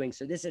what we're doing.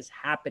 So this is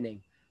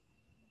happening.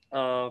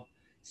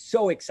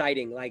 So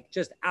exciting. Like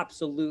just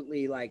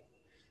absolutely like,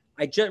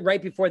 I just,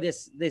 right before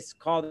this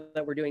call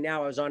that we're doing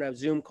now, I was on a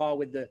Zoom call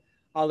with the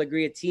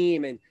Alegria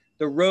team, and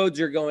the roads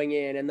are going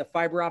in, and the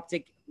fiber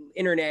optic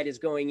internet is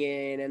going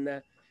in,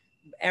 and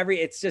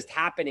it's just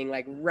happening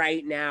like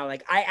right now.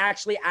 Like I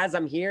actually, as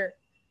I'm here,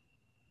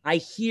 I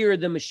hear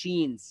the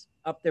machines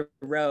up the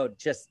road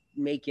just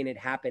making it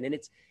happen. And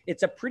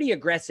it's a pretty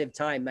aggressive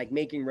time, like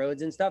making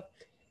roads and stuff.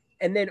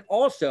 And then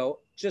also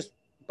just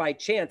by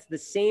chance, the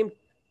same,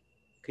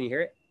 can you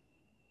hear it?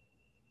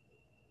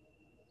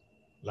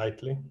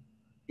 Lightly.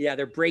 Yeah,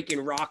 they're breaking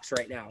rocks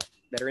right now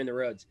that are in the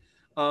roads.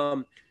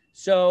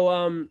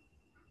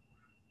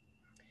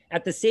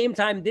 At the same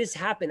time this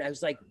happened, I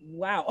was like,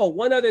 wow. Oh,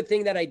 one other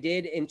thing that I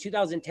did in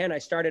 2010, I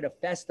started a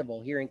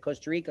festival here in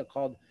Costa Rica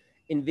called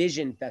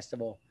Envision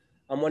Festival.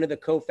 I'm one of the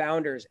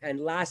co-founders. And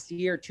last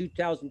year,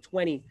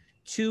 2020,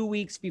 2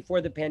 weeks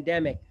before the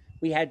pandemic,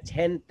 we had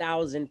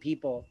 10,000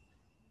 people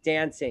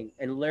dancing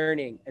and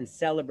learning and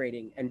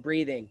celebrating and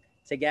breathing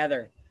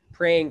together,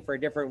 praying for a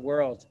different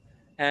world.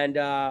 And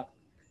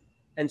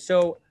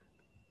so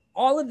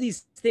all of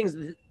these things,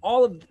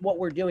 all of what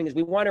we're doing is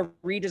we want to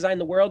redesign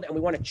the world, and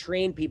we want to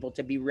train people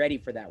to be ready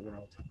for that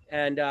world.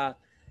 And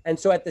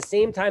so at the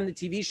same time, the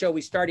TV show,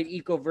 we started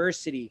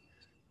Ecovilla,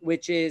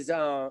 which is,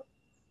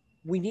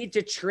 we need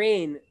to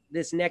train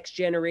this next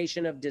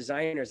generation of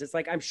designers. It's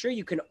like, I'm sure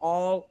you can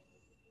all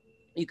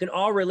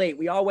relate.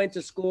 We all went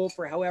to school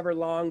for however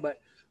long, but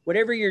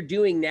whatever you're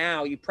doing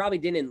now, you probably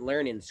didn't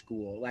learn in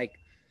school. Like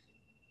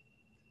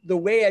the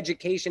way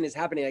education is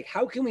happening, like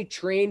how can we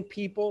train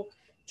people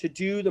to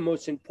do the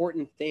most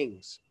important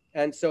things?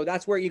 And so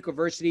that's where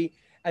Ecovilla,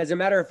 as a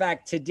matter of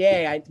fact,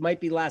 today, it might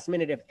be last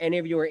minute. If any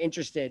of you are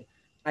interested,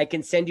 I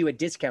can send you a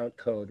discount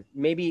code.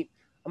 Maybe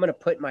I'm going to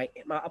put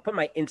I'll put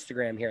my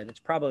Instagram here. That's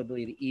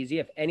probably the easy.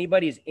 If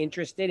anybody's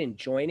interested in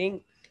joining,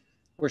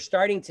 we're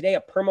starting today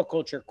a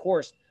permaculture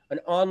course, an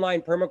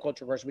online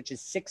permaculture course, which is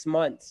 6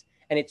 months.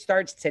 And it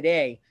starts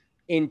today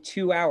in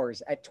 2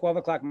 hours at 12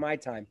 o'clock my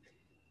time.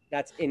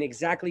 That's in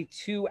exactly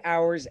 2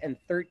 hours and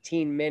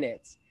 13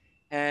 minutes.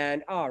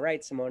 And all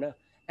right, Simona.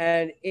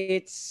 And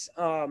it's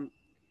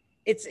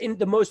in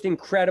the most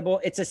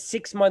incredible, it's a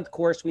 6-month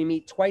course. We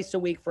meet twice a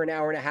week for an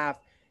hour and a half.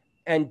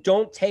 And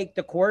don't take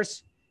the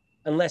course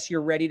unless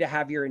you're ready to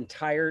have your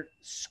entire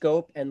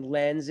scope and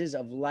lenses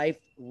of life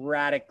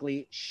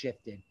radically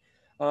shifted.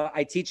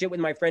 I teach it with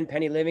my friend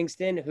Penny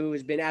Livingston, who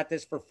has been at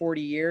this for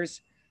 40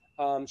 years.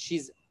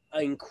 She's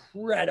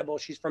incredible.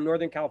 She's from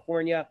Northern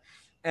California.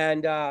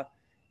 And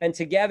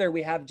together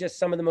we have just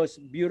some of the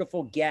most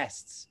beautiful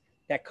guests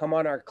that come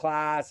on our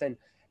class, and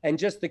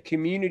just the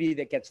community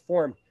that gets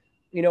formed.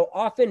 You know,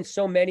 often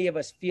so many of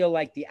us feel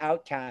like the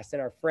outcast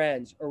in our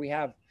friends, or we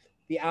have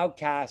the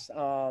outcast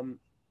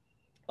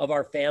of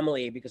our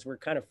family because we're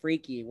kind of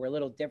freaky, we're a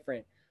little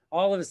different.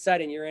 All of a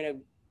sudden you're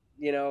in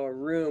a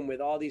room with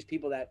all these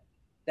people that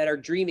are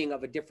dreaming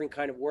of a different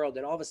kind of world,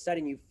 and all of a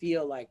sudden you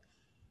feel like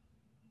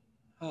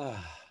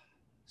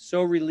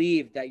so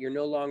relieved that you're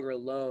no longer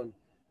alone.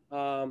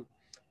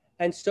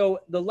 And so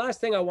the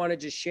last thing I wanted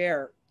to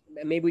share,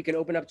 and maybe we can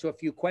open up to a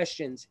few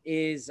questions,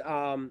 is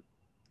all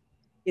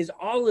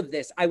of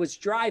this. I was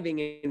driving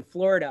in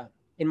Florida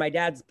in my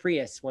dad's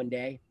Prius one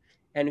day,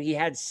 and he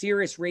had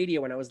Sirius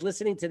radio, and I was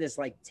listening to this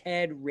like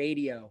TED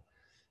radio.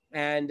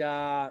 And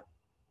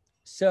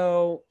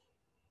so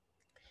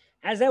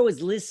as I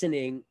was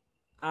listening,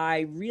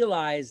 I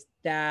realized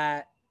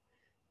that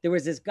there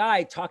was this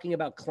guy talking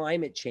about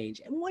climate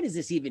change. And what does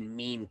this even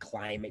mean,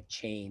 climate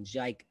change?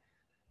 Like,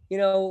 you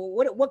know,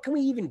 what can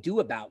we even do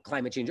about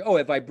climate change? Oh,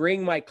 if I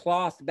bring my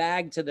cloth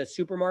bag to the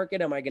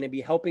supermarket, am I going to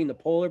be helping the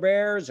polar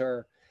bears?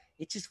 Or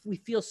we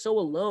feel so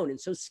alone and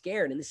so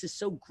scared. And this is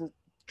so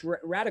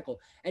radical.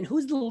 And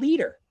who's the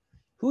leader?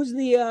 Who's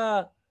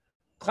the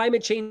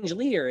climate change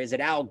leader? Is it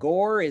Al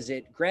Gore? Is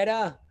it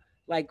Greta?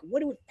 Like,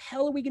 what the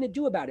hell are we going to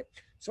do about it?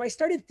 So I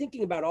started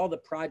thinking about all the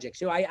projects.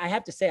 You know, I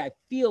have to say, I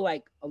feel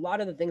like a lot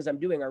of the things I'm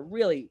doing are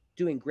really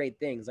doing great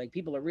things. Like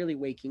people are really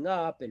waking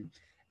up, and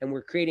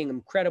we're creating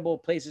incredible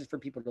places for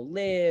people to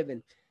live.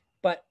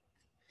 But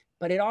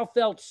it all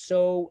felt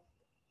so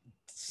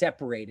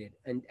separated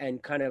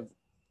and kind of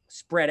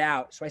spread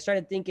out. So I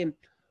started thinking,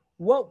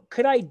 what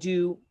could I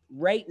do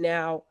right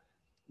now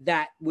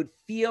that would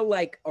feel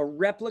like a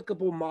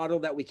replicable model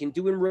that we can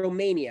do in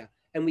Romania,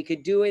 and we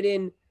could do it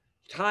in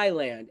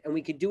Thailand, and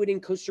we could do it in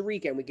Costa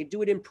Rica, and we could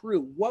do it in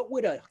Peru, what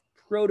would a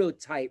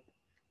prototype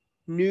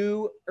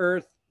new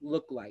Earth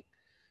look like?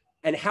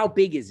 And how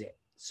big is it?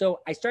 So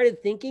I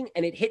started thinking,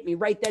 and it hit me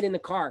right then in the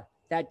car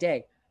that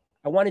day.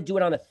 I want to do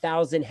it on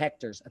 1,000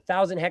 hectares.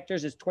 1,000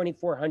 hectares is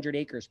 2,400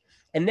 acres.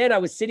 And then I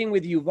was sitting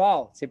with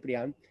Yuval,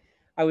 Ciprian.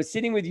 I was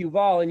sitting with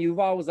Yuval, and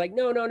Yuval was like,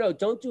 no,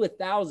 don't do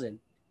 1,000.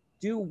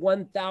 Do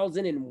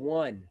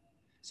 1,001.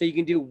 So you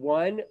can do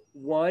 1,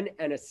 1,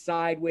 and a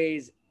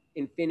sideways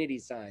infinity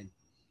sign.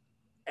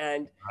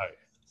 And Right.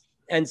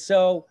 and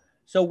so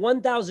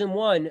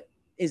 1,001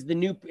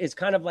 is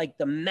kind of like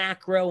the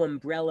macro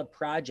umbrella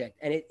project.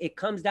 And it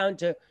comes down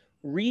to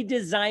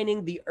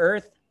redesigning the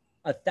earth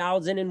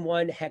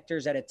 1,001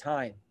 hectares at a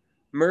time,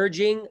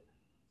 merging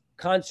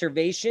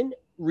conservation,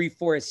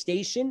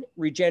 reforestation,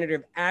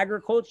 regenerative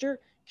agriculture,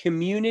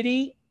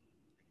 community,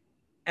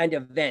 and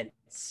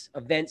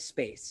event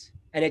space,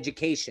 and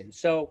education.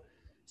 So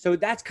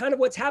that's kind of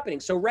what's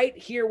happening. So right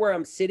here where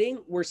I'm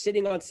sitting, we're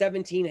sitting on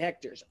 17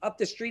 hectares. Up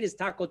the street is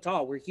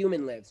Tacotal, where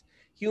human lives.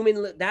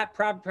 That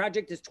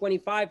project is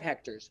 25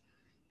 hectares.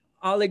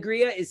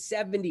 Alegria is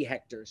 70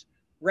 hectares.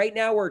 Right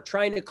now, we're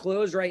trying to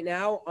close right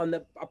now on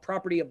a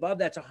property above,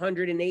 that's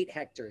 108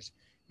 hectares.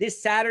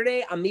 This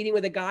Saturday, I'm meeting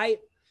with a guy,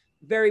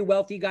 very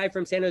wealthy guy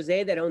from San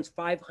Jose that owns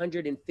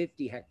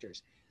 550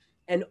 hectares.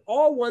 And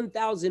all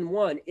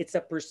 1,001, it's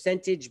a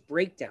percentage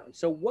breakdown.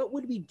 So what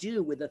would we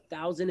do with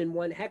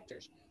 1,001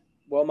 hectares?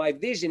 Well, my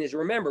vision is,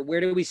 remember, where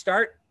do we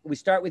start? We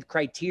start with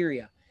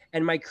criteria.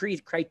 And my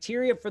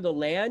criteria for the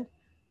land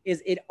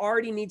is it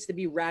already needs to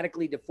be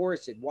radically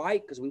deforested. Why?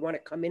 Because we want to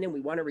come in and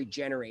we want to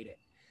regenerate it.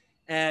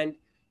 And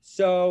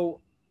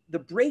so the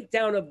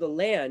breakdown of the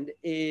land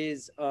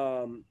is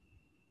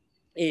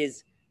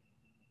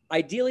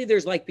ideally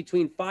there's like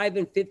between 5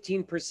 and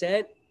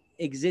 15%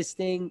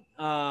 existing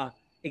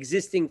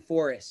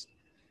forest.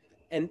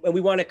 And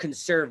we want to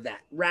conserve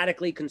that,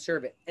 radically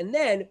conserve it. And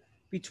then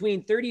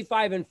between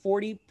 35 and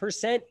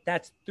 40%,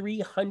 that's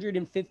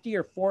 350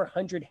 or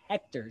 400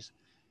 hectares,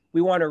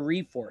 we want to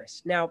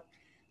reforest. Now,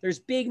 there's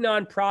big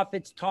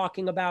nonprofits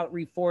talking about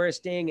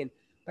reforesting,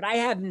 but I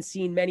haven't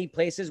seen many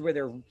places where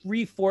they're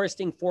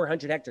reforesting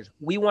 400 hectares.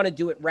 We want to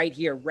do it right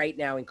here, right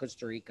now in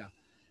Costa Rica.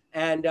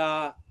 And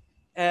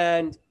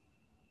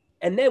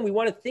then we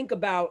want to think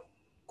about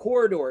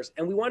corridors,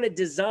 and we want to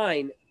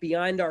design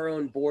beyond our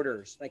own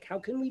borders. Like, how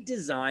can we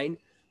design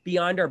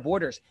beyond our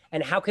borders?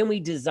 And how can we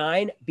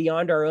design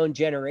beyond our own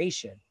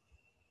generation?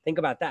 Think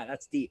about that.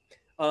 That's deep.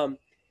 And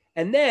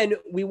then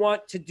we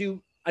want to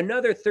do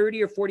another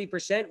 30 or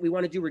 40%. We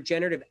want to do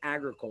regenerative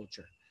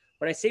agriculture.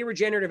 When I say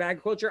regenerative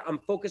agriculture, I'm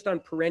focused on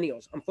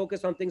perennials. I'm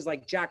focused on things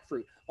like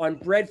jackfruit, on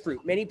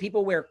breadfruit. Many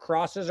people wear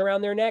crosses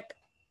around their neck.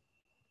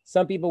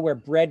 Some people wear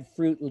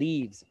breadfruit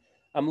leaves.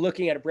 I'm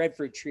looking at a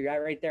breadfruit tree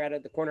right there out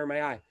of the corner of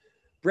my eye.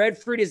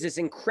 Breadfruit is this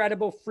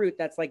incredible fruit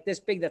that's like this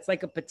big, that's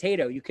like a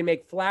potato. You can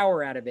make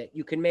flour out of it.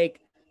 You can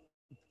make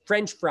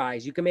French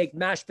fries. You can make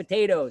mashed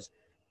potatoes,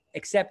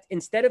 except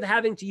instead of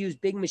having to use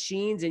big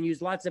machines and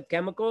use lots of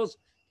chemicals,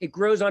 it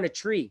grows on a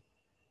tree.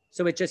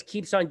 So it just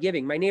keeps on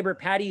giving. My neighbor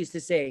Patty used to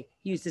say,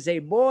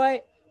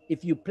 boy,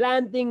 if you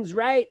plan things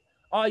right,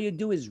 all you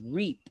do is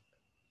reap.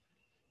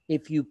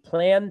 If you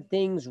plan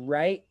things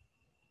right,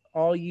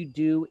 all you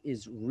do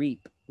is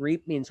reap.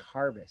 Reap means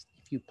harvest.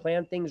 If you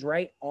plan things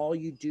right, all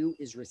you do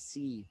is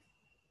receive.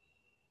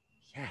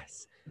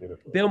 Yes.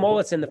 Beautiful. Bill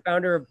Mollison, the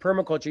founder of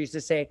permaculture, used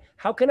to say,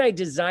 how can I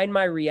design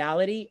my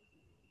reality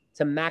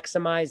to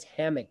maximize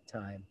hammock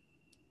time?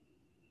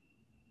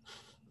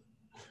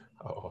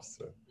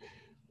 Awesome.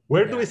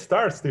 Where do we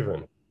start,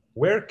 Stephen?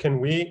 Where can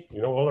we,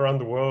 all around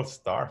the world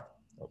start?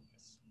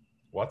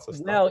 What's the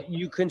start? Well,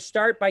 you can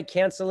start by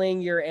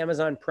canceling your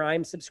Amazon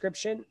Prime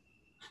subscription.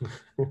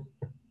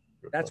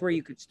 That's where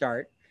you could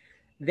start.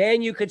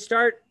 Then you could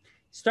start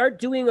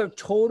doing a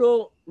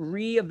total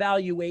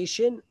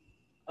reevaluation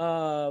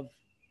of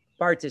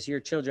Bartis. Your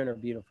children are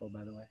beautiful,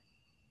 by the way.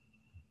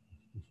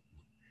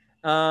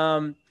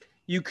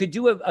 You could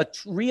do a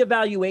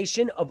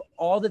reevaluation of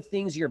all the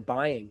things you're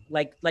buying.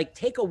 Like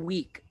take a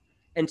week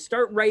and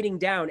start writing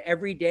down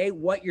every day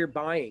what you're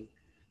buying,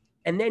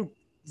 and then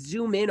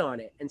zoom in on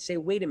it and say,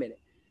 wait a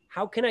minute,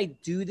 how can I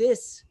do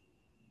this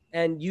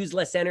and use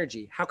less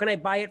energy? How can I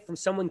buy it from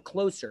someone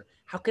closer?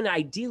 How can I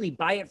ideally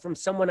buy it from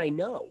someone I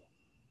know?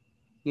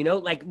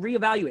 Like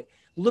reevaluate.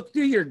 Look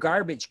through your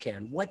garbage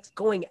can. What's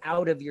going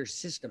out of your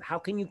system? How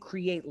can you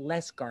create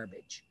less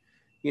garbage?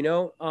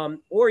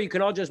 Or you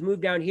can all just move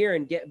down here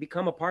and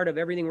become a part of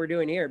everything we're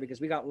doing here,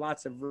 because we got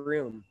lots of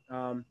room.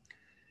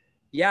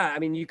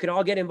 You can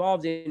all get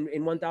involved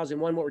in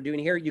 1001, what we're doing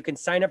here. You can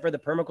sign up for the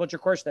permaculture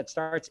course that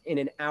starts in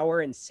 1 hour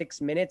and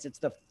 6 minutes. It's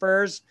the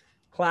first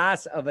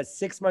class of a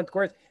 6-month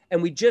course.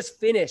 And we just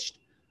finished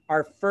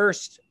our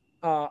first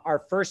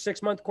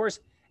 6-month course.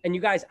 And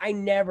you guys, I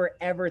never,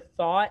 ever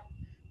thought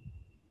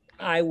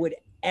I would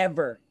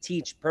ever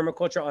teach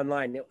permaculture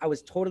online. I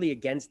was totally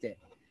against it.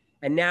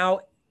 And now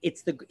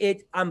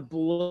I'm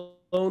blown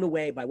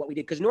away by what we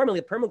did. Because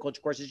normally the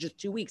permaculture course is just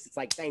 2 weeks. It's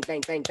like bang,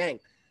 bang, bang, bang.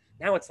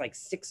 Now it's like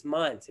 6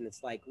 months, and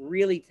it's like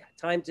really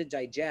time to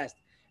digest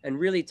and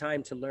really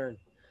time to learn.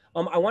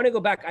 I want to go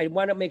back. I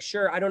want to make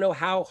sure, I don't know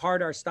how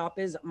hard our stop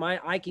is.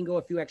 I can go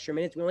a few extra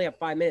minutes. We only have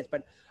 5 minutes,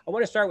 but I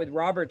want to start with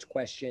Robert's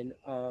question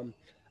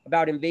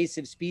about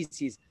invasive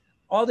species.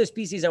 All the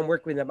species I'm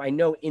working with them, I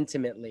know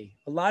intimately.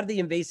 A lot of the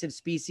invasive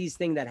species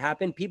thing that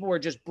happened, people were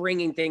just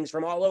bringing things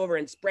from all over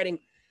and spreading.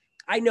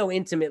 I know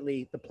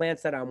intimately the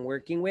plants that I'm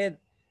working with,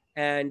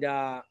 and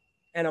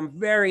I'm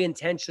very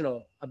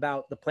intentional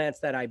about the plants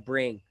that I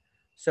bring.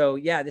 So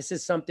yeah, this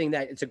is something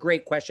that it's a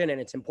great question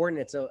and it's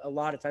important. It's a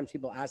lot of times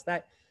people ask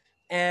that.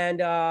 And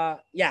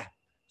yeah,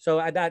 so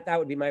that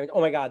would be my, oh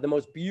my God, the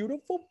most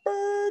beautiful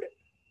bird.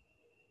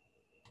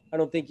 I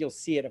don't think you'll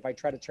see it if I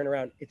try to turn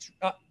around. It's,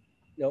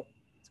 nope,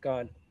 it's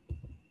gone.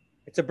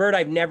 It's a bird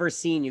I've never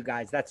seen, you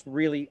guys. That's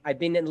really, I've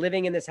been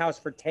living in this house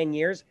for 10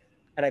 years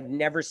and I've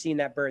never seen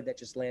that bird that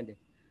just landed.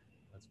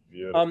 That's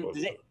beautiful.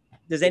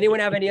 Does anyone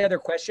have any other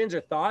questions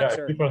or thoughts?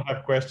 Yeah, if people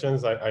have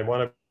questions, I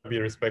want to be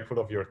respectful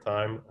of your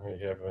time. I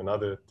have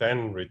another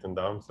 10 written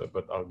down,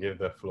 but I'll give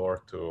the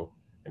floor to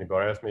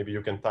anybody else. Maybe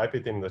you can type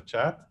it in the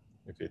chat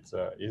if it's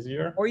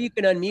easier. Or you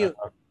can unmute.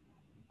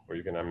 Or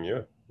you can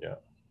unmute, yeah.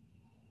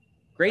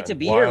 Great to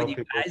be here with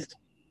you guys.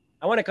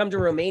 I want to come to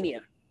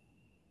Romania.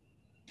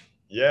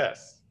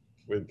 Yes,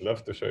 we'd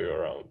love to show you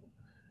around.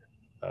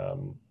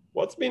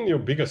 What's been your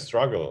biggest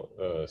struggle,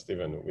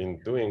 Stephen, in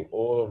doing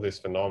all of this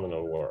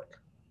phenomenal work?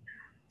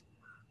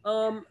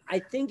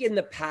 I think in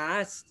the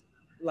past,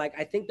 like,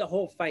 I think the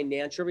whole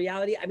financial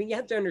reality, I mean, you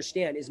have to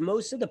understand is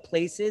most of the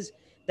places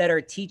that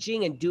are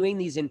teaching and doing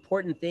these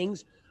important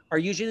things are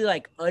usually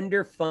like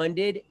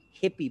underfunded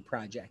hippie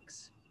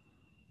projects,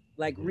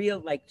 like real,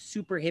 like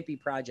super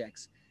hippie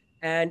projects.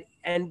 And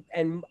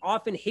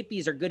often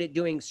hippies are good at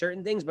doing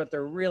certain things, but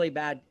they're really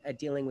bad at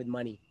dealing with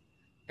money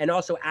and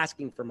also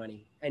asking for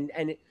money.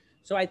 And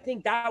so I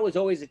think that was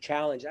always a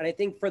challenge. And I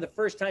think for the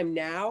first time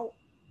now,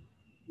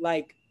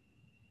 like,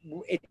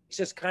 it's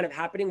just kind of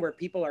happening where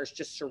people are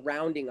just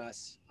surrounding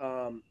us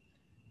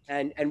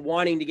and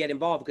wanting to get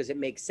involved because it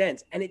makes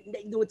sense. And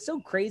what's so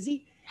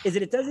crazy is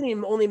that it doesn't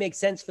even only make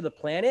sense for the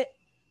planet,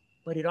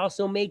 but it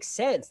also makes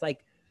sense.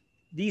 Like,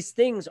 these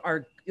things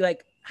are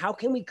like, how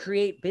can we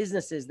create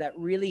businesses that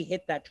really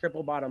hit that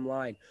triple bottom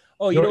line?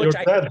 Oh, you know what?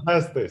 Your dad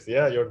has this.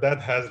 Yeah, your dad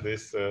has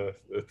this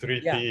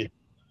 3P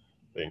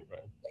thing,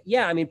 right?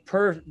 Yeah, I mean,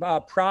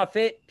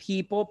 profit,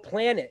 people,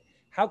 planet.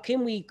 How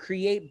can we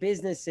create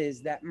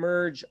businesses that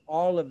merge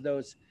all of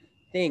those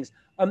things?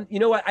 You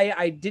know what?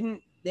 I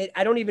don't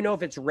even know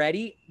if it's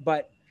ready,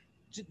 but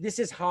this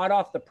is hot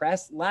off the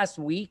press. Last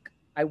week,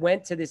 I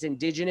went to this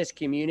indigenous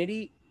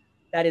community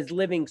that is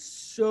living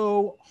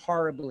so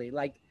horribly.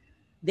 Like,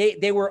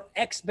 they were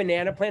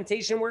ex-banana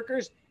plantation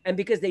workers, and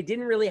because they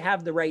didn't really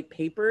have the right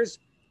papers,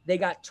 they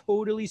got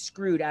totally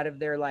screwed out of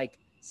their like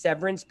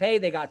severance pay.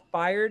 They got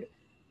fired,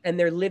 and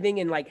they're living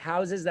in like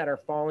houses that are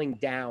falling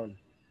down.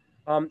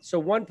 So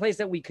one place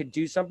that we could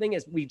do something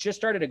is we just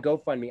started a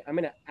GoFundMe. I'm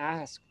going to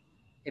ask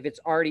if it's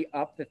already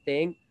up, the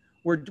thing.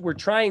 We're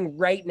trying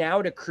right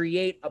now to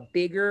create a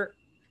bigger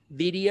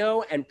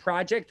video and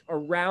project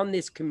around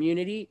this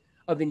community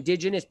of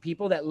indigenous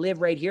people that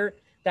live right here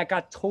that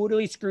got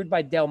totally screwed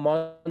by Del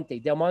Monte.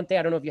 Del Monte,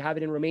 I don't know if you have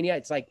it in Romania.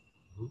 It's like,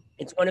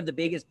 it's one of the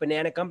biggest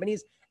banana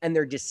companies, and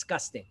they're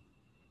disgusting.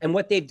 And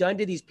what they've done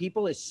to these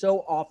people is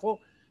so awful.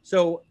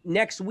 So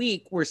next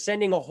week, we're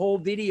sending a whole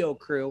video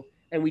crew,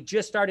 and we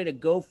just started a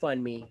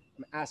GoFundMe.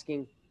 I'm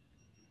asking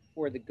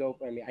for the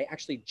GoFundMe. I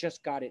actually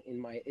just got it in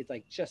my, it's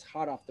like just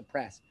hot off the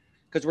press,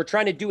 because we're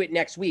trying to do it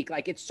next week.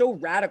 Like, it's so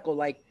radical.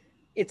 Like,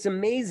 it's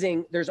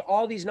amazing. There's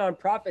all these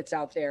nonprofits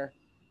out there,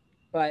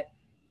 but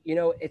you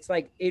know, it's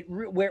like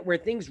where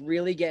things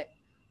really get,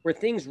 where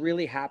things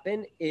really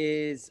happen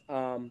is,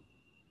 there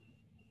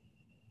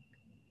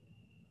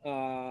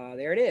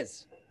it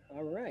is.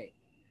 All right.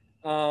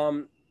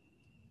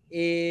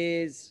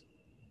 Is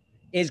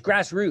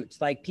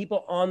grassroots, like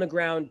people on the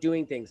ground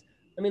doing things.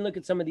 Let me look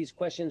at some of these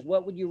questions.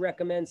 What would you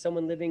recommend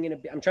someone living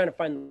in I'm trying to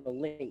find the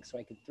link so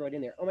I can throw it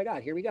in there. Oh my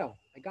God, here we go.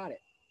 I got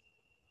it.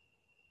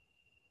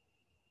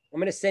 I'm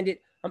going to send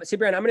it.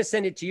 Ciprian, I'm going to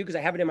send it to you because I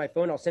have it in my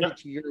phone. I'll send it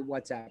to your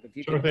WhatsApp. If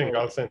you sure thing.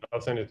 I'll send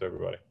it to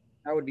everybody.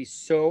 That would be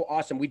so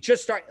awesome. We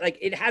just started, like,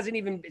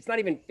 it's not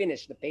even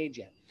finished the page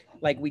yet.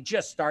 Like, we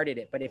just started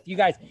it. But if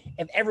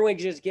everyone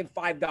could just give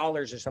 $5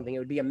 or something, it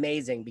would be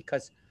amazing,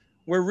 because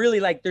we're really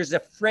like, there's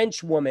a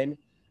French woman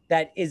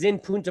that is in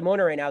Punta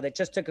Mona right now that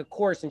just took a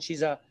course, and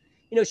she's doing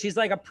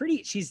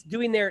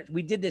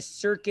we did this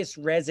circus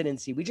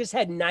residency. We just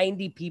had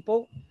 90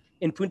 people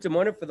in Punta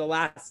Mona for the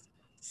last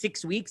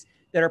 6 weeks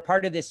that are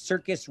part of this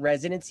circus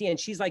residency. And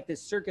she's like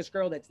this circus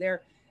girl that's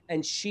there.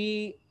 And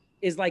she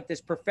is like this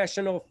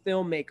professional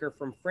filmmaker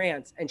from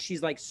France. And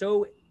she's like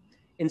so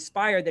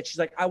inspired that she's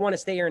like, I want to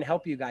stay here and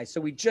help you guys. So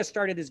we just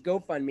started this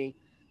GoFundMe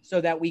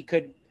so that we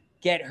could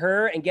get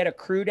her and get a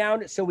crew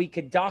down so we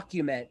could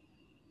document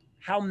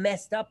how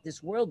messed up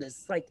this world is.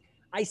 It's like,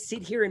 I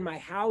sit here in my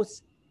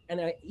house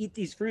and I eat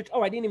these fruits.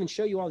 Oh, I didn't even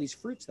show you all these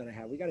fruits that I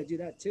have. We got to do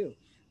that too.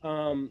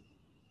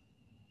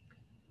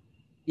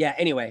 Yeah,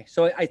 anyway,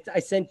 so I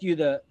sent you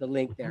the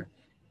link there.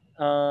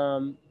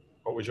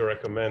 What would you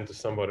recommend to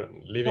somebody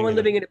someone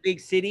living in a big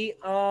city?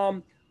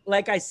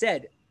 Like I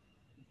said,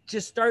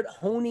 just start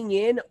honing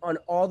in on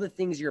all the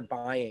things you're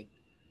buying.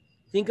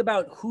 Think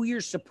about who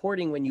you're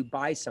supporting when you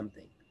buy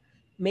something.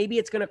 Maybe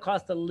it's going to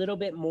cost a little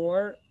bit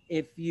more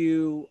if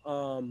you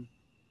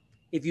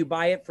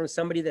buy it from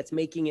somebody that's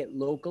making it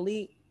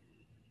locally,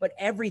 but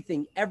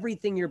everything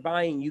you're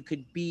buying, you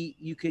could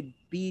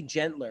be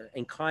gentler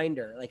and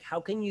kinder. Like, how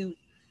can you,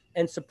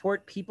 and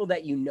support people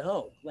that you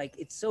know? Like,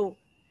 it's so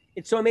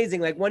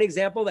amazing. Like, one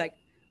example,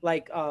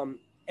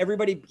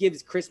 everybody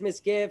gives Christmas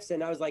gifts,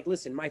 and I was like,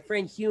 listen, my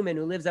friend Human,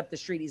 who lives up the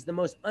street, he's the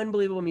most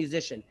unbelievable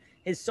musician.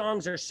 His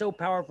songs are so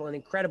powerful and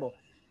incredible.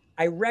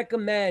 I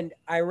recommend,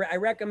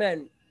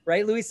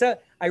 right, Luisa?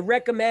 I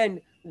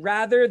recommend,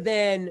 rather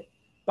than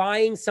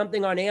buying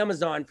something on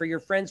Amazon for your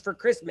friends for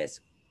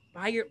Christmas,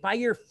 buy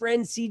your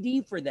friend's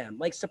CD for them.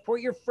 Like,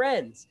 support your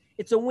friends.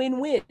 It's a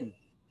win-win.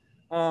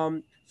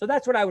 So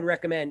that's what I would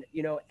recommend,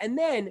 and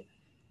then,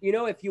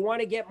 if you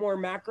want to get more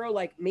macro,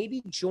 like,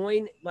 maybe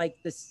join like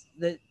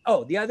the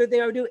other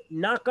thing I would do,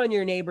 knock on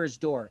your neighbor's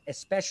door,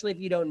 especially if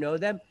you don't know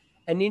them,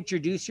 and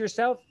introduce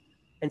yourself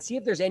and see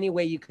if there's any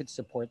way you could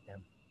support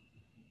them.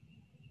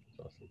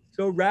 Awesome.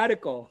 So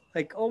radical,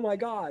 like, oh my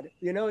God,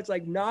 it's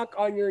like, knock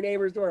on your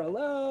neighbor's door.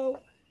 Hello,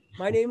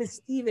 my name is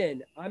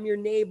Steven. I'm your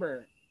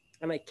neighbor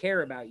and I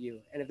care about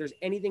you. And if there's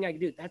anything I can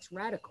do, that's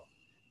radical.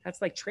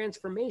 That's like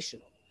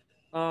transformational.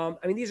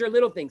 These are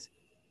little things.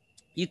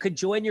 You could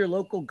join your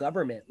local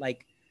government,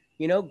 like,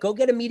 go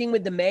get a meeting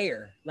with the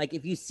mayor. Like,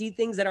 if you see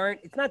things that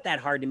it's not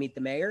that hard to meet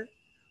the mayor.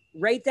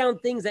 Write down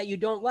things that you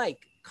don't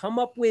like, come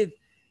up with,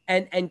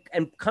 and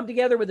come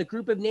together with a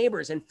group of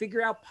neighbors and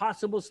figure out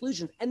possible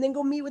solutions, and then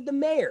go meet with the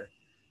mayor,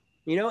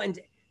 and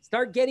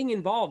start getting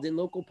involved in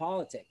local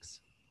politics.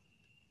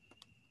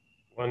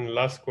 One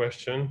last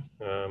question,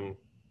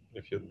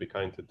 if you'd be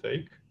kind to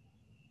take.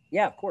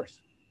 Yeah, of course.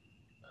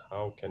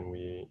 How can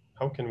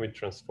we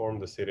transform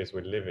the cities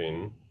we live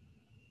in?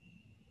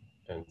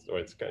 And so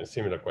it's kind of a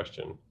similar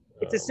question.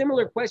 It's a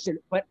similar question,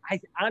 but I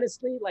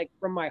honestly, like,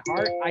 from my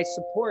heart, I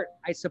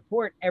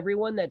support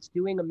everyone that's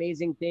doing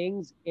amazing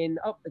things in,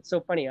 it's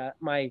so funny.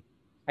 I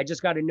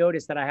just got a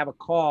notice that I have a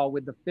call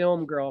with the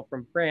film girl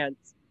from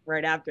France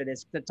right after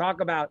this to talk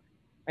about,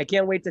 I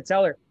can't wait to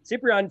tell her.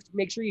 Cyprian,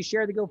 make sure you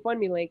share the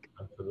GoFundMe link.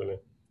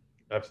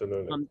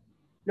 Absolutely.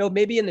 No,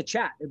 maybe in the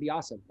chat, it'd be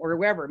awesome. Or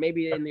wherever,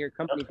 maybe in your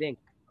company thing.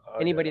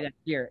 Anybody that's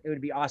here, it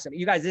would be awesome.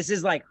 You guys, this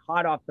is like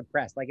hot off the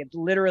press. Like, it's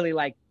literally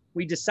like,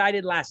 we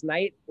decided last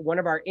night, one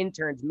of our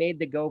interns made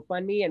the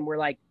GoFundMe, and we're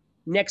like,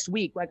 next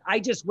week, like,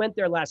 I just went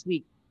there last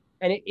week,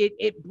 and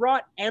it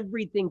brought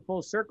everything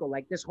full circle.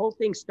 Like, this whole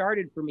thing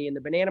started for me in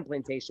the banana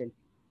plantation.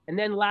 And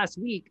then last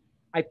week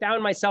I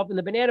found myself in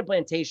the banana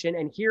plantation,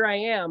 and here I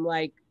am,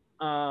 like,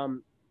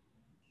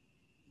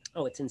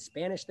 it's in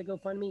Spanish, the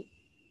GoFundMe.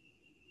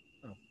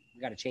 Oh,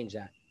 we got to change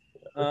that.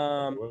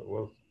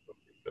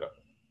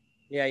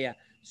 Yeah.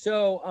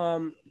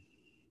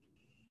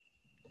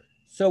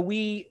 So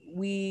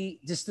we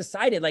just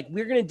decided, like,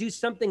 we're going to do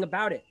something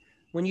about it.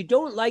 When you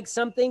don't like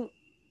something,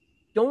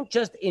 don't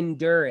just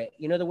endure it.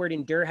 You know the word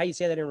endure? How you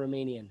say that in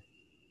Romanian?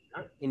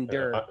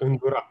 Endure.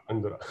 Endura.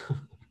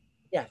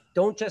 Yeah,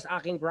 don't just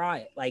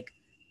akingra it. Like,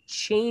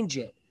 change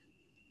it,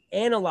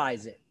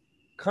 analyze it,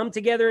 come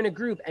together in a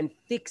group and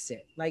fix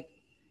it. Like,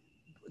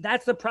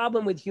 that's the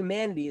problem with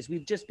humanity, is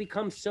we've just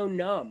become so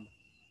numb.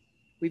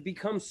 We've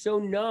become so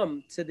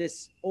numb to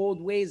this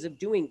old ways of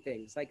doing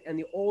things, like, and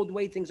the old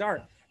way things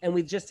are. And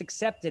we've just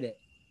accepted it.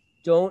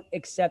 Don't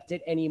accept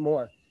it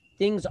anymore.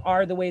 Things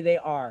are the way they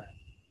are,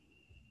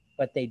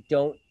 but they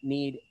don't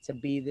need to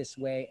be this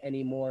way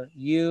anymore.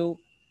 You,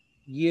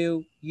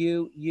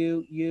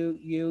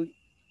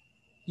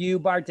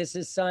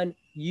 Bartis's son,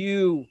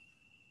 you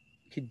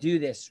could do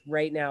this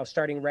right now,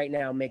 starting right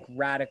now, make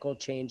radical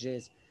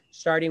changes,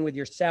 starting with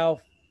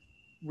yourself,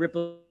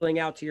 rippling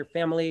out to your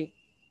family,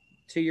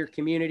 to your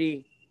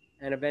community,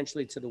 and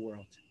eventually to the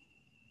world.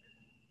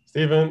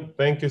 Steven,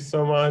 thank you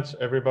so much,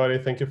 everybody.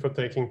 Thank you for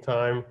taking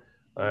time.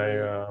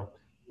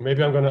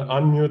 Maybe I'm going to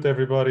unmute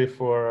everybody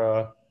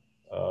for,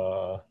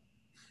 a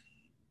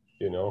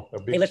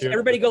big Hey, let's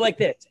everybody go like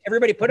this.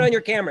 Everybody put on your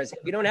cameras.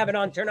 If you don't have it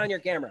on, turn on your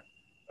camera.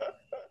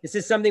 This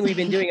is something we've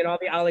been doing in all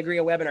the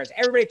Alegria webinars.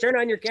 Everybody turn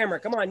on your camera.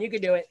 Come on, you can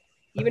do it.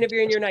 Even if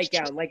you're in your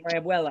nightgown, like my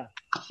abuela.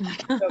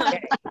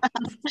 Okay.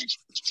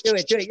 Do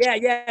it.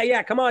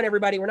 Yeah. Come on,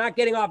 everybody. We're not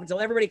getting off until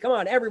everybody, come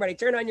on, everybody,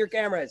 turn on your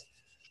cameras.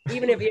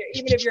 Even if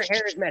your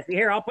hair is messy.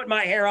 Here, I'll put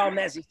my hair all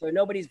messy so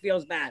nobody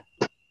feels bad.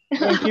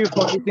 Thank you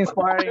for this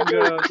inspiring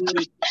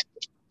speech.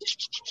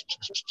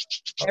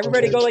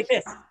 Everybody go like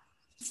this.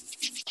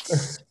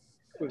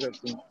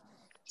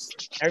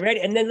 Everybody,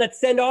 and then let's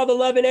send all the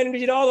love and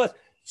energy to all of us.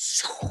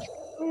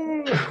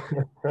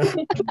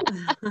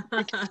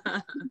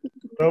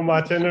 So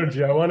much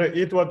energy. I want to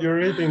eat what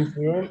you're eating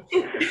soon.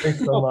 Thanks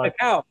so much.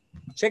 Cacao.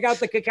 Check out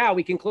the cacao.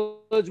 We can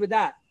close with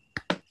that.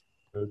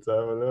 Let's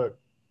have a look.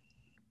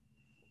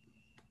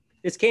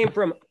 This came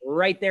from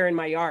right there in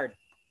my yard.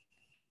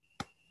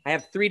 I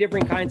have 3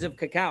 different kinds of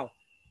cacao.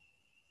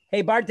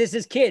 Hey, Bart, this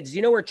is kids.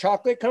 You know where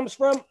chocolate comes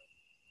from?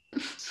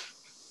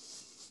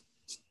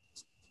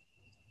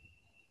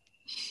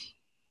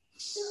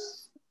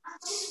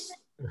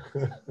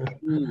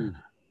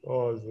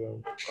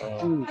 Awesome.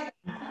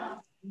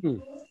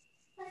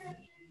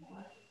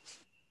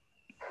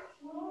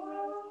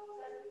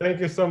 Thank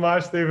you so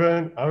much,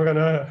 Stephen. I'm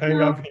gonna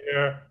hang up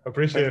here.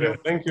 Appreciate it.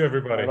 Thank you,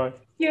 everybody. Bye-bye.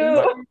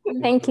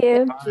 Thank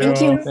you.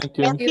 Thank you. Thank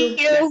you. Thank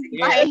you.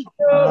 Bye.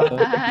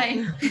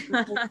 Bye.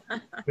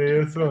 See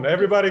you soon.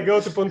 Everybody go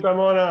to Punta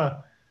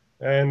Mona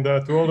and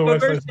to all the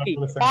websites.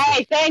 University.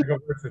 Bye. Thanks.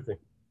 Ecovilla.